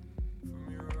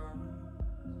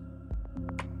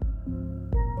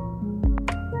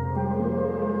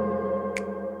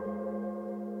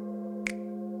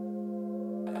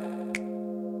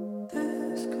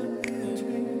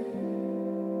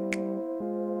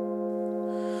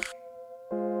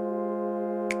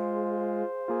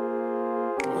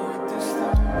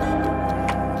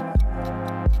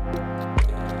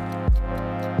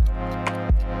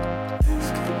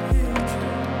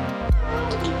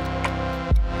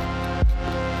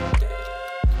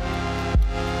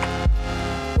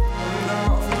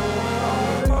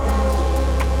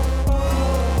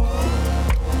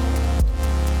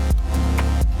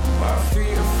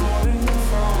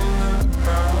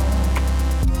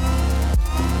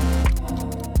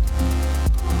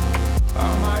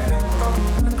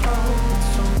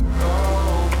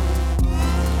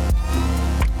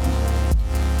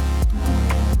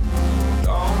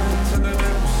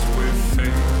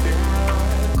 Think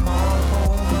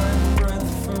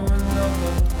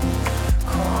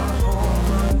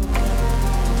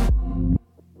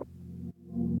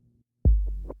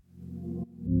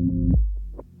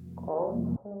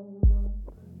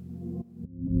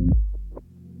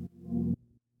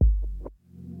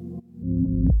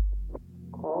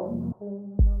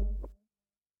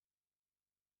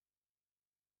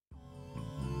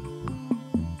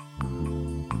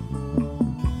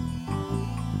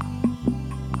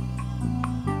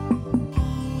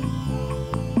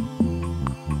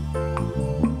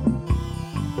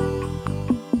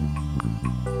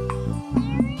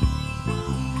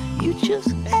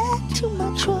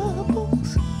my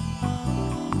troubles.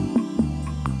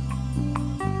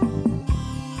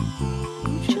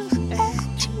 You just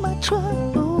add to my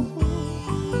troubles.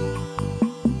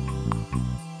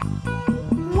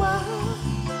 Why?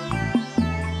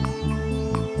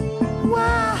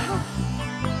 Why?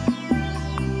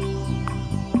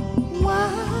 Why?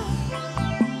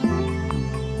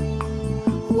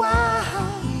 Why?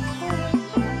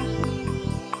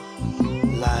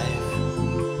 Life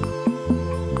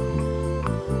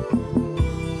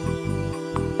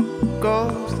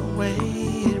goes the way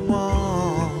it wants.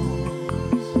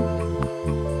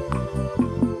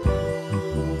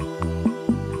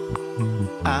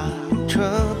 I'm in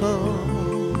trouble,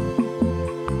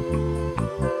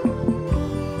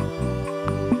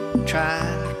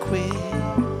 trying to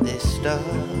quit this stuff.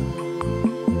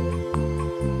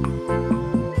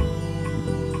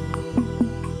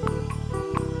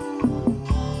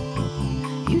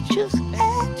 You just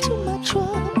add to my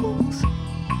troubles.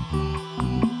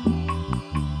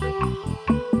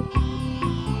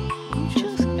 You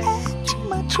just add to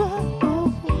my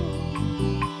troubles.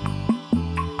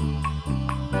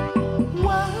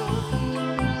 Why?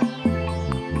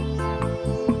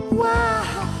 Why?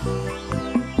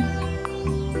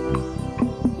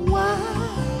 Why?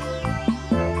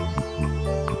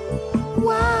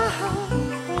 Why?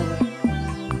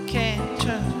 Can't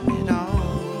turn it on.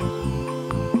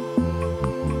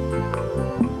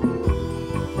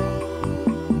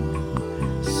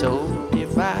 So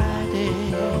divided.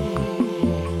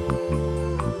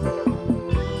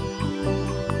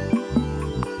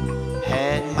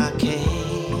 Had my cake,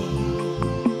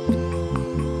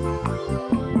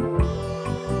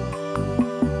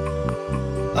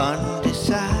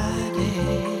 undecided.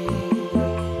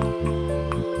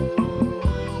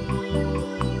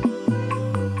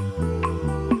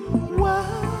 Why?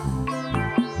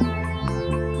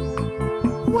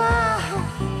 Why?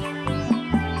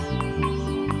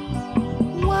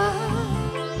 Why?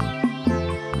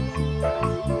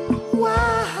 Why?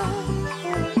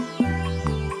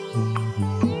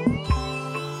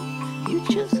 You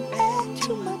just add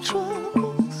to my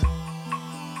troubles.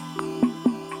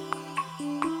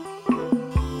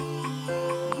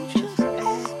 You just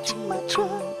add to my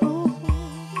troubles.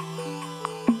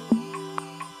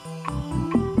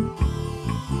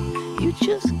 You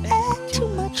just add to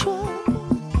my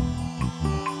troubles.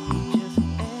 You just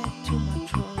add to my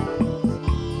troubles.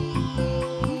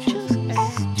 You just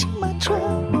add to my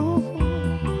troubles.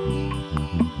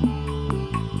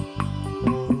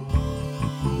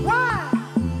 Why?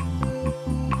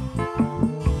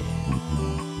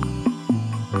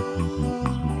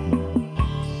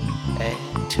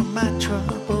 Add to my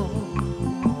trouble.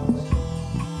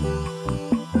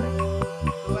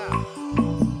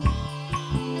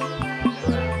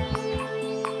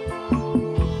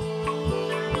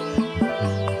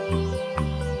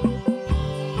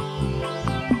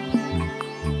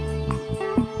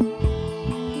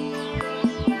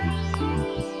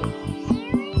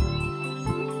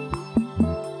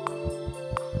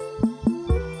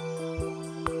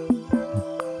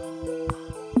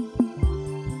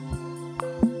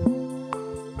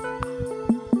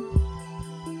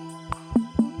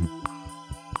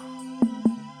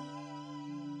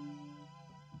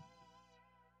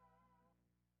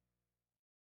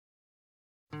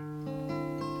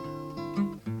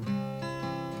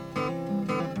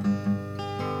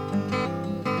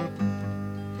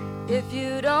 If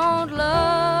you don't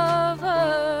love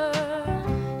her,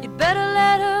 you'd better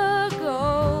let her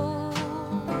go.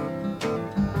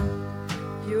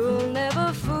 You'll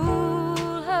never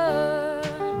fool her,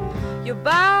 you're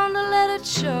bound to let it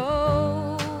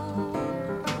show.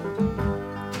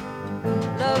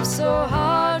 Love's so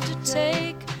hard to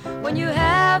take when you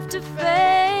have to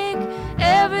fake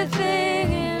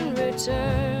everything in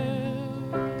return.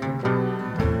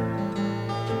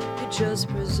 You just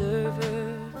preserve her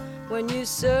when you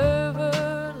serve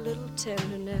her a little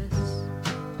tenderness.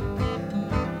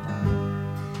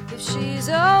 If she's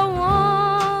a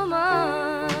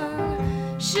woman,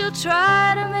 she'll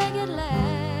try to make it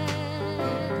last.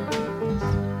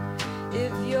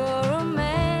 If you're a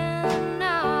man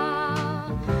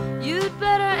now, you'd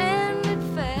better end it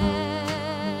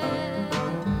fast.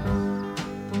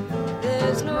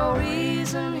 There's no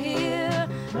reason here,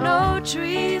 no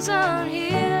treason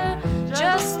here,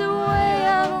 just the way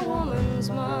of a woman's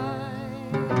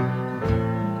mind.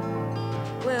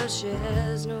 Well, she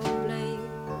has no blame,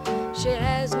 she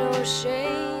has no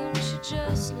shame, she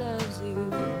just loves you.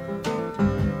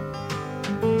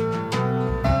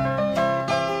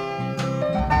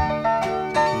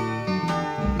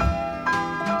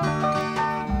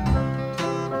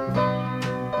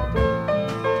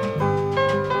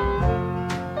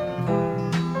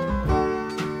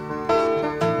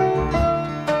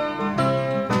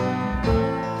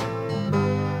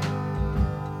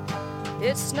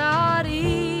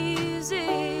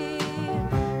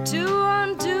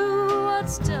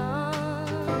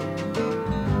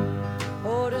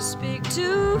 speak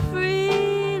too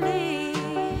freely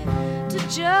to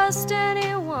just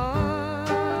anyone.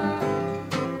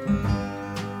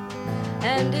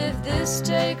 And if this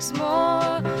takes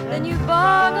more than you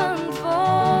bargained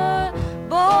for,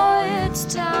 boy, it's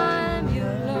time you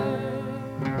learn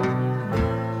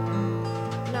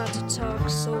not to talk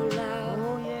so loud,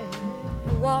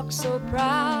 and walk so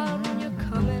proud when you're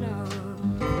coming on.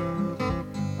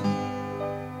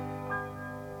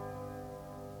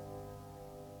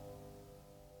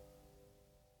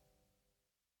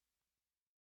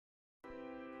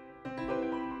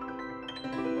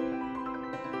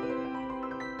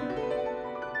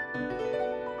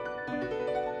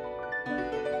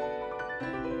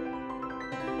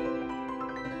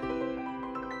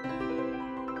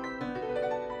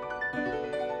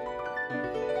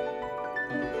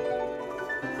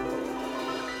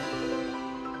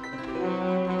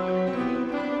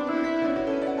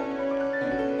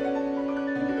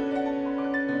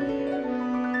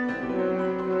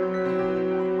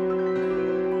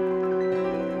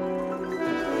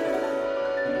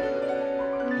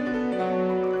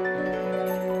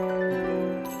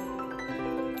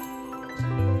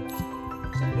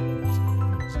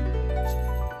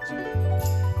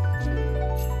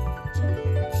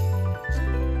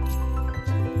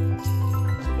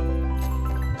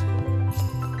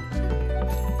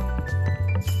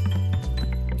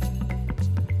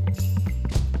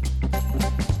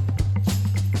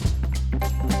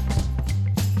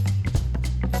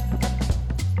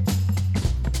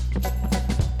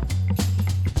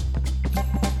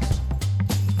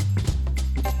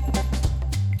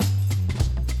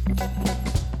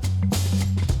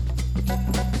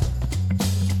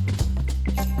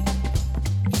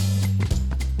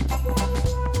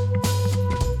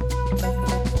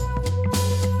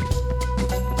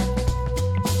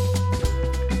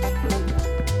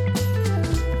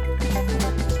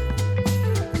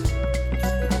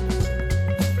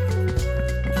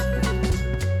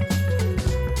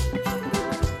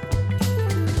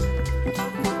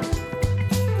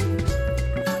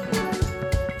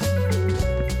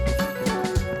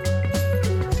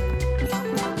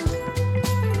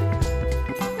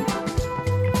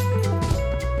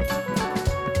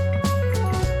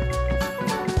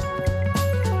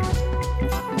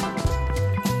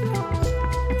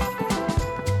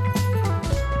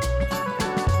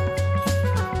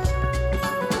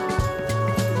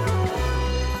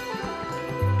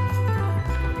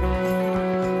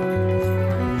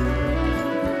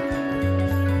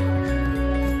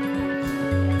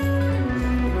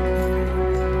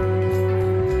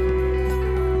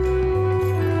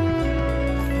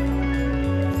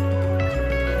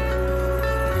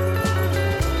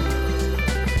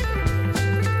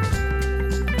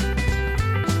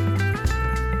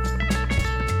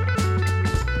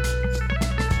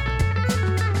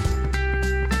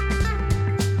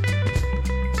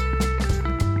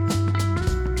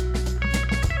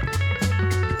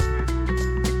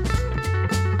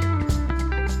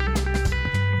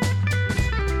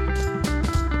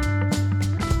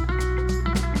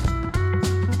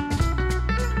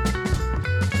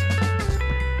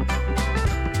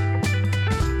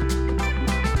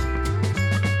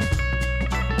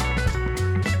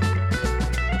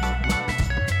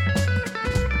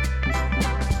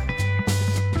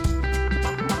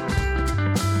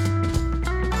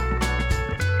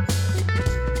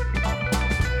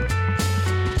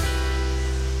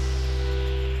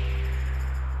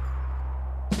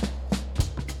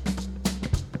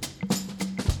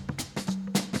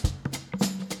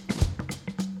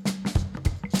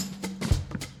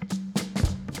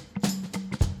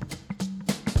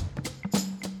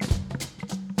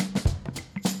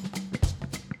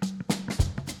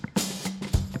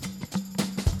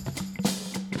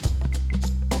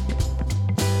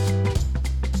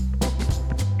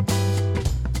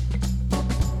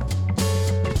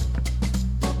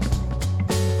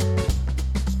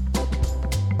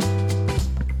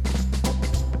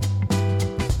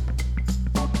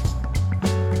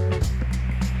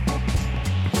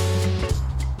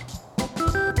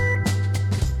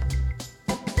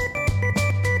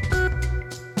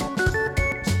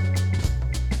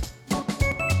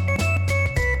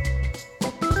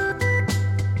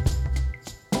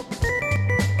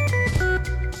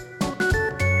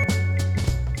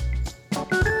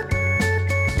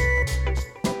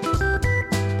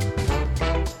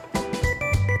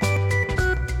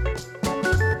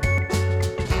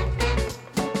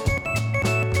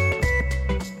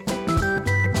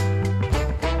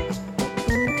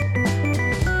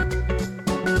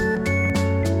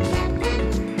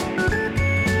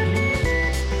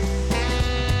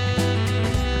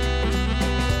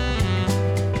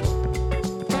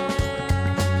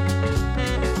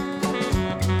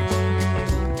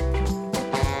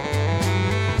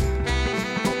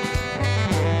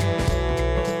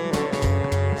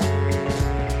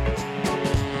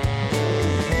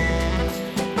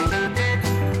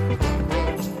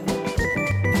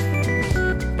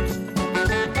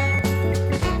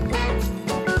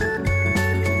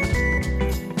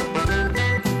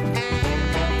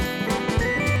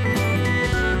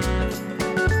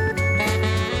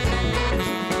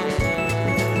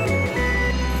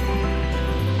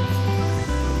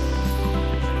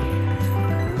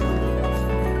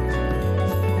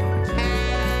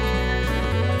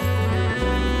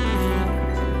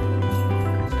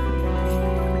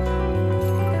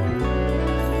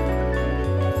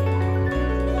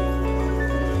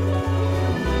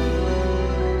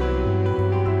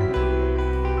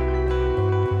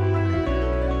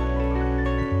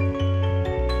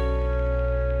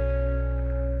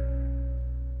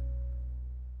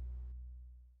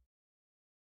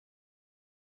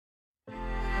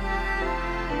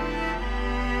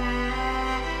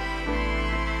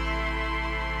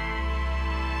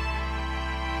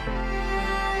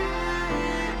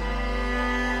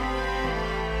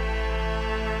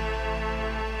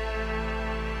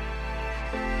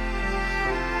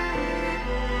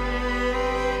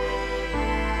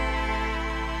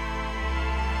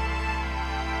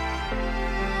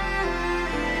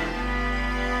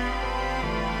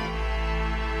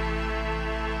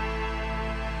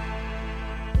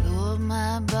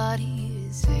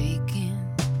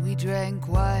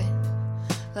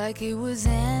 like it was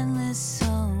endless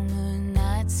summer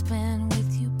nights spent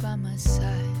with you by my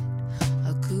side.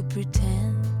 I could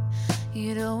pretend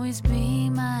you'd always be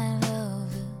my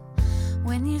lover.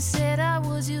 When you said I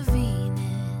was your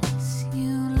Venus,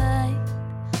 you lied.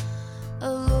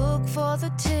 A look for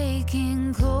the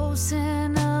taking, close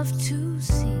enough to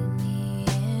see me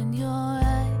in your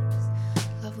eyes.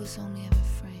 Love was only ever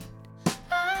framed.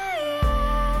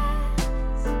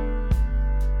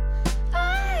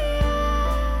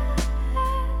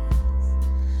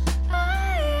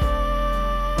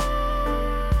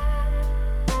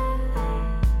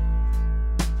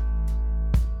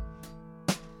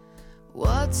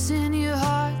 What's in your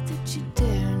heart that you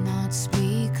dare not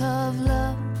speak of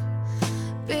love?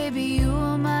 Baby, you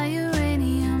are my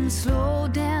uranium, slow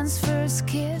dance, first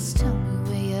kiss. Tell me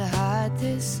where you hide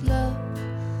this love.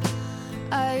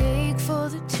 I ache for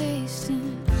the taste,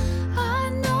 and I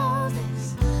know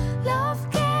this love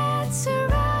gets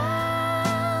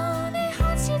around. It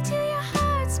haunts you till your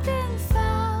heart's been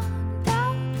found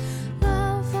out.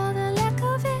 Love for the lack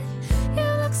of it. You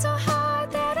look so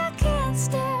hard that I can't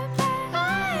stare back.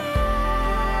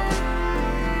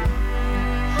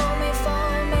 Hold me for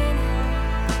a minute.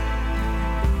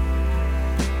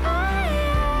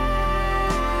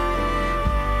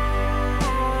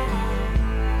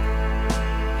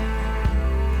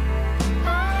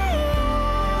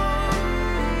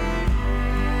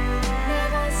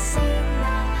 Never seen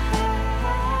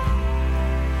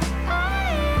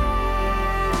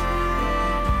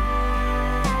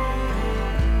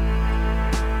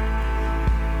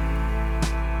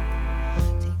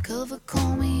Take cover,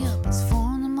 call me up. It's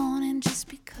 4 in the morning just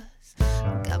because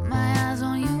I got my eyes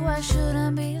on you. I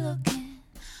shouldn't be looking.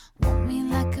 Want me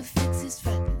like a fix is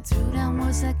threatening. Threw down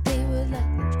words like they were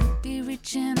lightning. Could be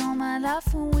reaching all my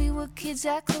life when we were kids.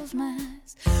 I close my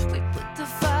eyes. We put the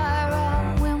fire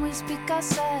out when we speak our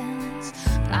silence.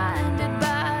 Blinded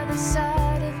by the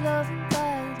sight of love and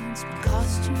violence. We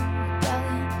costume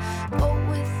rebellion, but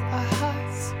with our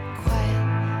hearts quiet.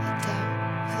 I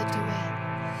doubt for the duet.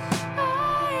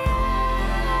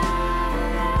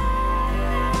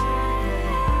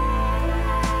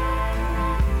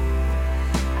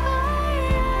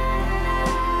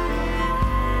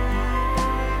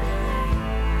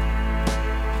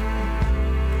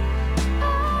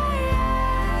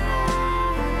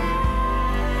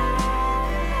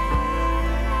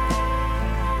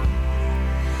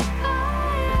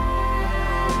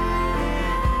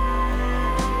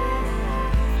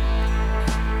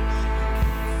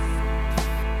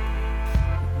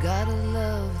 Got a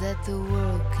love that the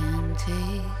world can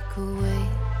take away.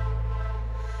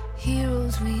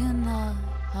 Heroes we are not,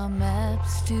 our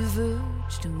maps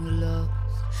diverged and we're lost.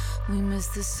 We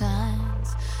missed the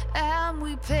signs and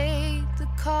we paid the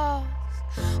cost.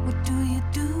 What do you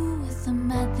do with the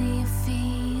mad that you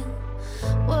feel?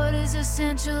 What is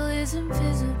essential is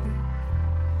invisible.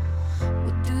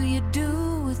 What do you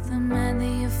do with the man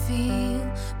that you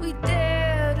feel? We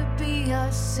dare to be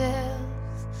ourselves.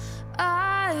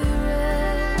 I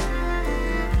read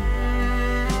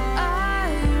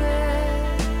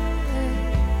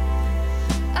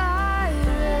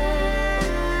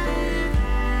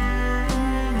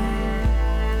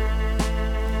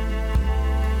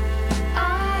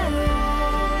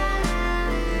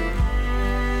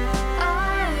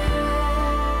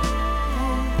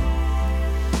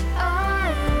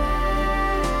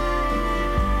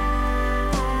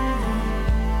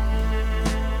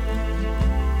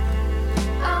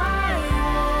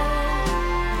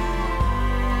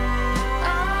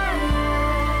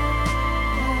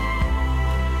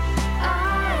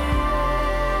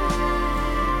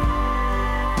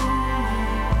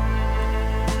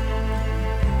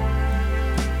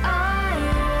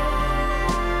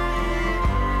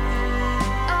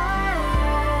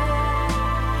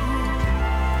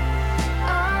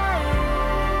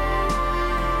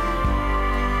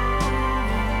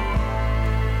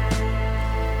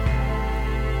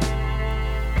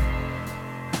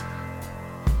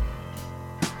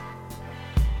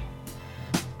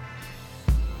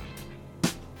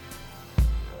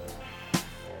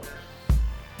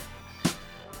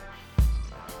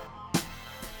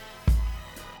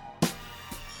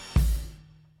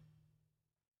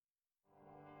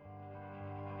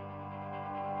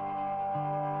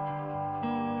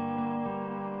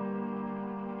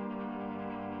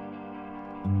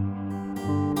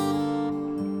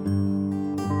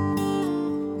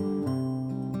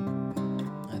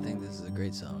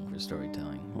great song for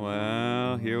storytelling.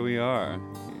 Well, here we are.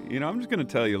 You know, I'm just going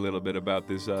to tell you a little bit about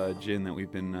this gin that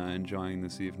we've been enjoying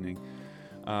this evening.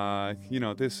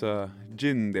 This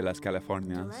gin de las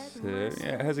Californias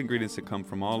has ingredients that come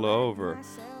from all over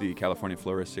the California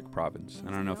floristic province. And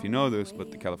I don't know if you know this,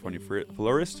 but the California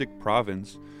floristic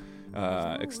province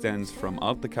extends from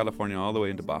Alta California all the way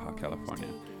into Baja California.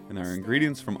 And there are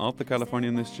ingredients from Alta California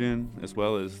in this gin, as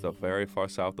well as the very far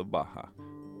south of Baja,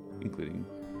 including,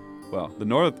 from the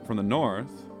north,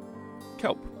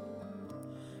 kelp.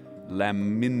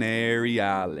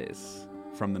 Laminariales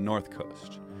from the north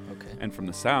coast. Okay. And from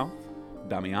the south,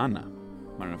 Damiana.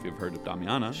 I don't know if you've heard of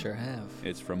Damiana. Sure have.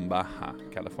 It's from Baja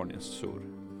California Sur.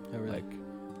 Oh, really? Like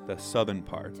the southern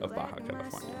part of Baja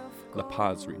California, La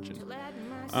Paz region.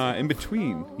 In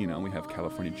between, we have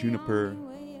California juniper.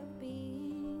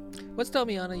 What's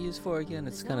Damiana used for again?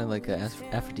 It's kind of like an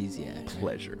aphrodisiac.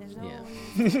 Pleasure. Yeah.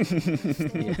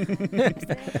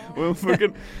 Well,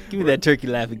 give me that turkey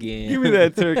laugh again. Give me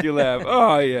that turkey laugh.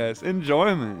 Oh, yes.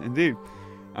 Enjoyment, indeed.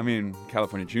 I mean,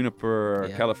 California juniper,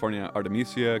 California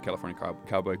artemisia, California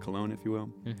cowboy cologne, if you will.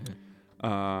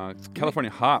 Mm-hmm.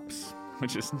 California hops,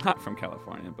 which is not from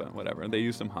California, but whatever. They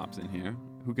use some hops in here.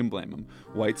 Who can blame them?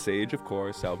 White sage, of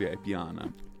course, Salvia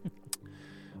apiana.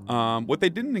 What they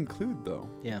didn't include, though,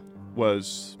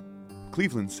 was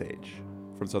Cleveland sage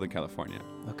from Southern California.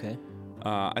 Okay.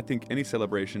 I think any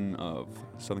celebration of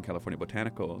Southern California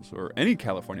botanicals, or any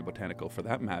California botanical for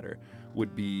that matter,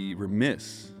 would be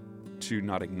remiss to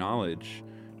not acknowledge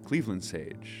Cleveland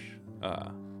sage,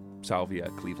 Salvia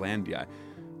clevelandii,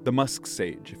 the musk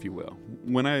sage, if you will.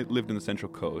 When I lived in the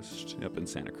Central Coast, up in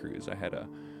Santa Cruz, I had a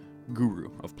guru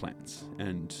of plants,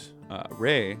 and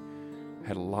Ray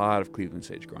had a lot of Cleveland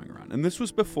sage growing around. And this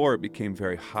was before it became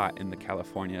very hot in the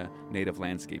California native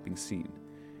landscaping scene.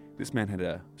 This man had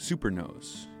a super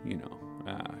nose, he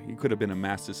could have been a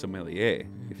master sommelier,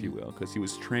 if you will, because he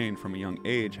was trained from a young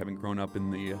age, having grown up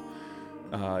in the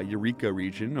Eureka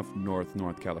region of North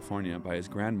California by his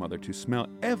grandmother, to smell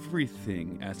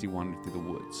everything as he wandered through the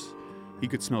woods. He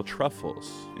could smell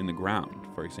truffles in the ground,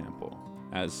 for example,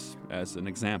 as an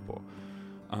example.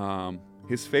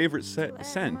 His favorite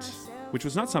scent, which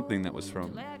was not something that was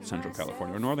from Central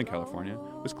California or Northern California,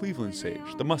 was Cleveland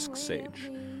sage, the musk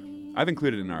sage. I've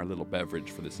included it in our little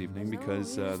beverage for this evening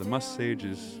because the musk sage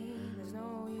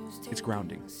it's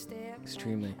grounding.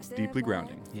 Extremely. Deeply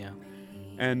grounding. Yeah.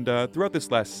 And throughout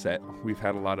this last set, we've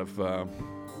had a lot of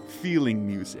feeling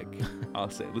music, I'll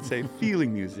say. Let's say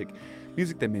feeling music.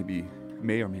 Music that may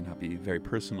or may not be very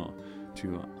personal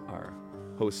to our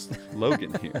host,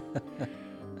 Logan, here.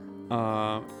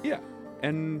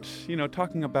 And,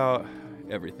 talking about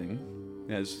everything,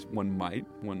 as one might,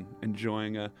 when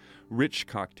enjoying a rich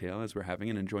cocktail as we're having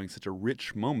and enjoying such a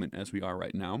rich moment as we are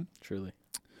right now. Truly.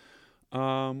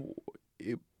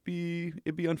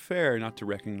 It'd be unfair not to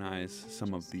recognize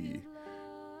some of the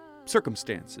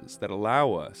circumstances that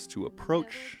allow us to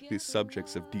approach these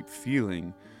subjects of deep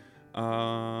feeling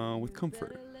with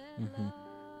comfort.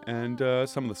 Mm-hmm. And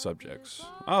some of the subjects,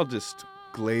 I'll just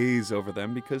glaze over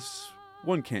them because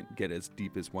one can't get as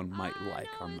deep as one might like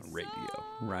on the radio,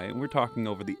 right? We're talking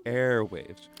over the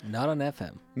airwaves. Not on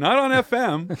FM. Not on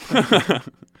FM.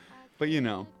 But,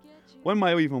 one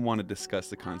might even want to discuss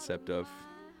the concept of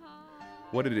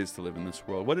what it is to live in this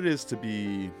world, what it is to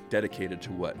be dedicated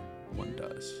to what one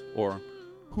does, or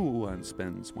who one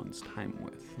spends one's time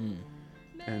with.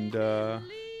 And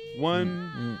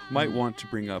one might want to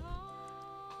bring up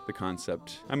the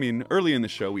concept. I mean, early in the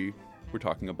show, we were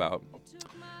talking about,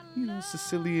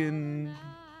 Sicilian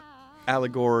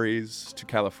allegories to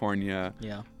California.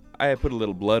 Yeah. I had put a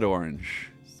little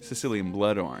Sicilian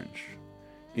blood orange,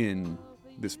 in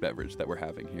this beverage that we're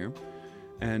having here.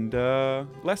 And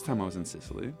last time I was in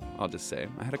Sicily, I'll just say,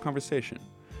 I had a conversation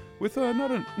with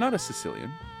not a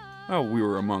Sicilian. Oh, we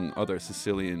were among other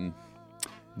Sicilian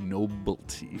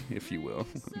nobility, if you will.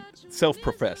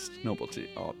 Self-professed nobility,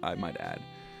 I might add.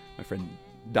 My friend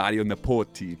Dario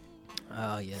Nepoti.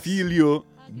 Oh, yes. Figlio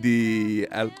di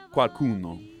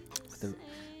qualcuno.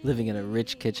 Living in a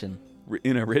rich kitchen.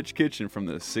 In a rich kitchen from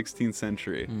the 16th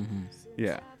century. Mm-hmm.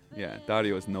 Yeah.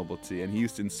 Dario is nobility, and he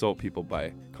used to insult people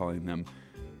by calling them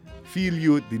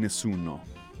Figlio di nessuno,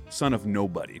 son of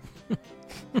nobody.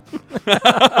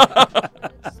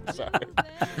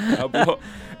 Sorry.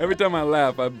 Every time I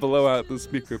laugh, I blow out the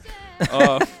speaker.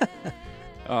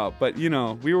 But,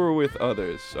 we were with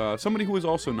others. Somebody who was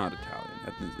also not Italian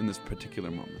in this particular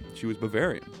moment. She was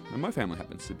Bavarian, and my family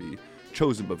happens to be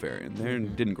chosen Bavarian. They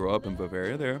didn't grow up in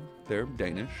Bavaria. They're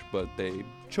Danish, but they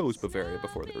chose Bavaria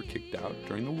before they were kicked out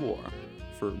during the war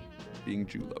for being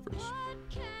Jew lovers.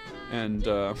 And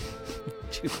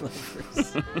Jew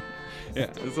lovers. Yeah,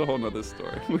 it's a whole nother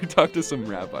story. We talked to some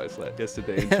rabbis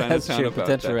yesterday in Chinatown That's true. about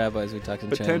Potential that. rabbis we talked in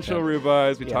Potential Chinatown.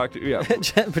 rabbis we talked to. Yeah.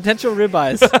 Potential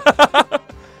ribeyes.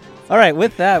 All right,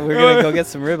 with that, we're going to go get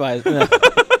some ribeyes. No.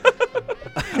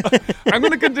 I'm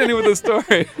going to continue with the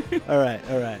story. All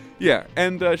right. Yeah,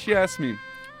 and she asked me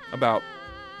about,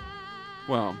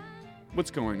 well,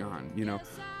 what's going on, you know.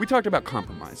 We talked about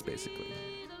compromise, basically.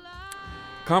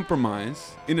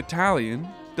 Compromise, in Italian,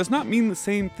 does not mean the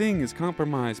same thing as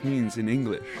compromise means in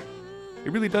English.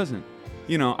 It really doesn't.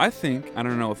 You know, I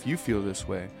don't know if you feel this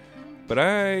way, but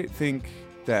I think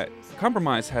that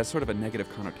compromise has sort of a negative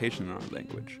connotation in our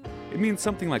language. It means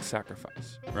something like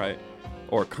sacrifice, right?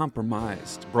 Or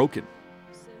compromised, broken.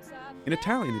 In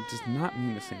Italian, it does not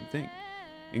mean the same thing.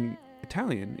 In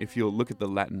Italian, if you'll look at the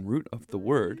Latin root of the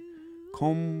word,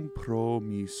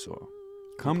 compromiso.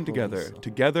 Come together.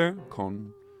 Together,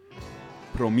 con.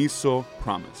 Promiso,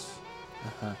 promise.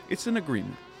 Uh-huh. It's an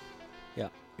agreement. Yeah.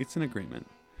 It's an agreement.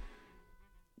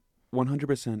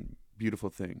 100% beautiful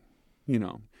thing. You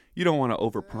know, you don't want to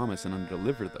overpromise and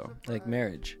underdeliver, though. Like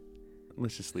marriage.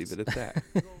 Let's just leave it at that.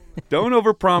 Don't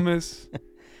overpromise.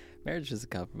 Marriage is a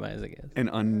compromise, I guess. And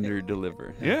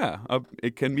underdeliver. Yeah,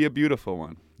 it can be a beautiful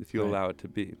one if you Right. allow it to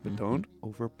be. But don't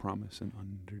overpromise and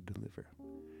underdeliver.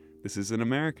 This is an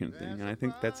American thing, and I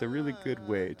think that's a really good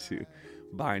way to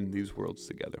bind these worlds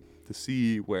together, to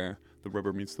see where the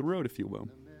rubber meets the road, if you will.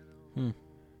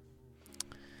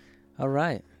 All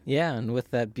right. Yeah, and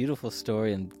with that beautiful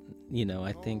story, and, you know,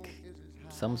 I think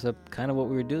sums up kind of what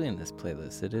we were doing in this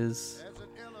playlist. It is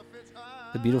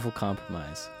the beautiful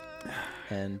compromise.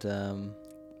 And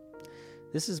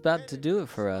this is about to do it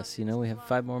for us. You know, we have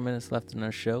 5 more minutes left in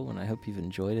our show, and I hope you've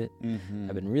enjoyed it. Mm-hmm.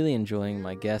 I've been really enjoying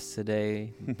my guest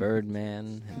today,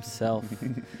 Birdman himself,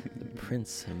 the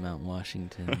Prince of Mount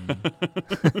Washington.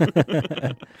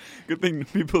 Good thing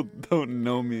people don't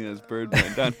know me as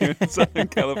Birdman down here in Southern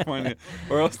California,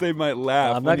 or else they might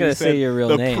laugh. I'm not going to say your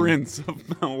real name. The Prince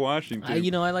of Mount Washington.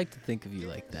 You know, I like to think of you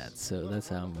like that, so that's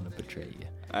how I'm going to portray you.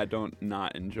 I don't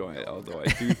not enjoy it, although I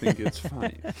do think it's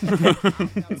funny.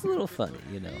 It's a little funny,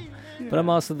 you know. Yeah. But I'm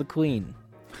also the queen.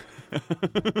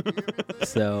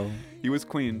 So. He was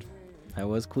queened. I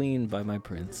was queened by my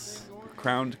prince.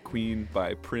 Crowned queen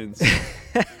by Prince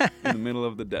in the middle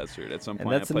of the desert at some point.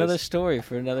 And that's another story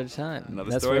for another time.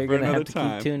 That's story where for you're going to another have to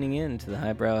time. keep tuning in to the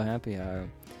Highbrow Happy Hour.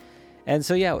 And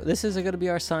so, yeah, this is going to be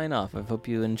our sign-off. I hope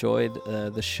you enjoyed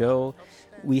the show.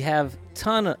 We have a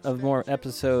ton of more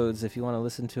episodes if you want to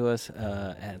listen to us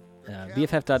at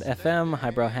BFF.FM,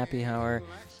 Highbrow Happy Hour.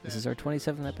 This is our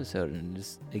 27th episode, and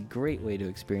it's a great way to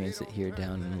experience it here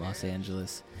down in Los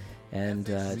Angeles. And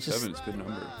 27 is a good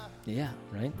number. Yeah,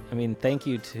 right? I mean, thank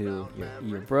you to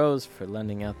your bros for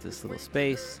lending out this little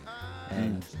space.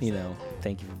 And, you know,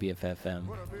 thank you for BFF.FM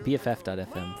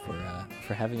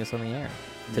for having us on the air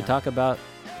to talk about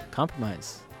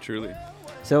compromise. Truly.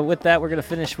 So with that, we're going to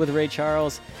finish with Ray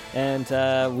Charles, and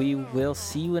we will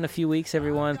see you in a few weeks,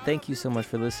 everyone. Thank you so much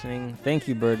for listening. Thank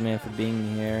you, Birdman, for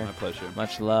being here. My pleasure.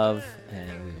 Much love,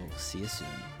 and we will see you soon.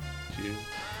 Cheers.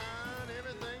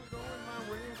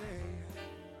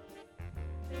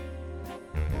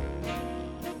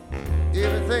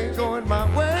 Everything going my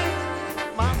way,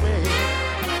 my way.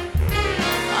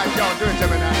 All right, y'all do it to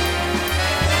me now.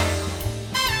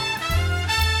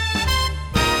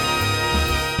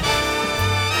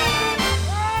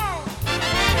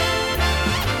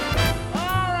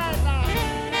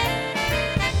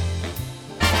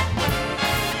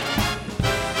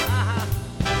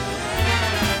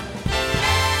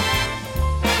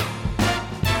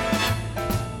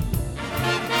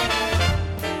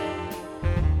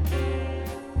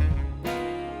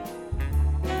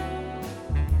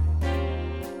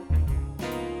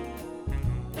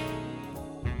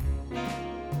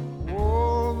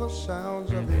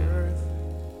 Sounds of the earth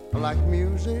are like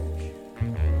music.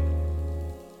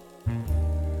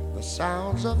 The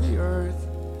sounds of the earth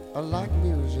are like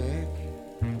music.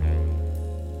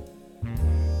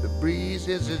 The breeze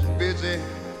is as busy,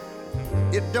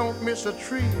 it don't miss a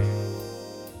tree.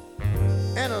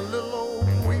 And a little old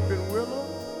weeping willow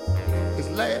is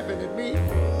laughing at me.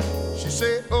 She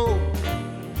said, oh,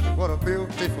 what a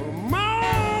beautiful morning.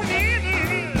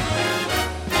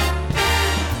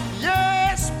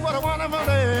 What a wonderful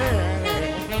day.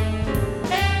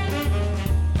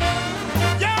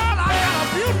 Y'all, I got a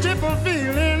beautiful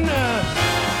feeling. I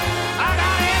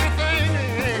got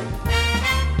everything.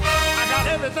 I got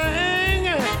everything.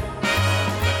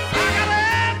 I got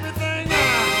everything.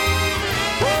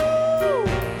 Woo!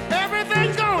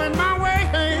 Everything's going my way.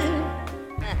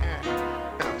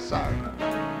 Sorry,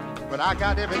 but I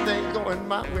got everything going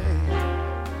my way.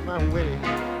 my Willie.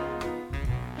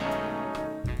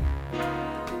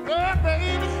 Oh,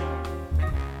 baby.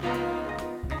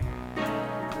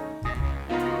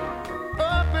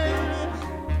 Oh, baby.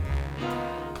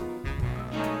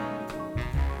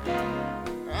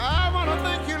 I want to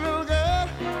thank you, little girl,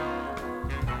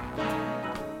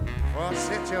 for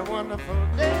such a wonderful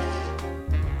day.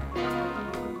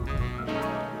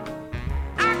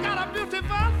 I got a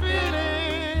beautiful feeling.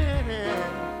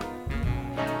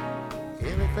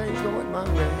 Everything's going my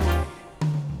way.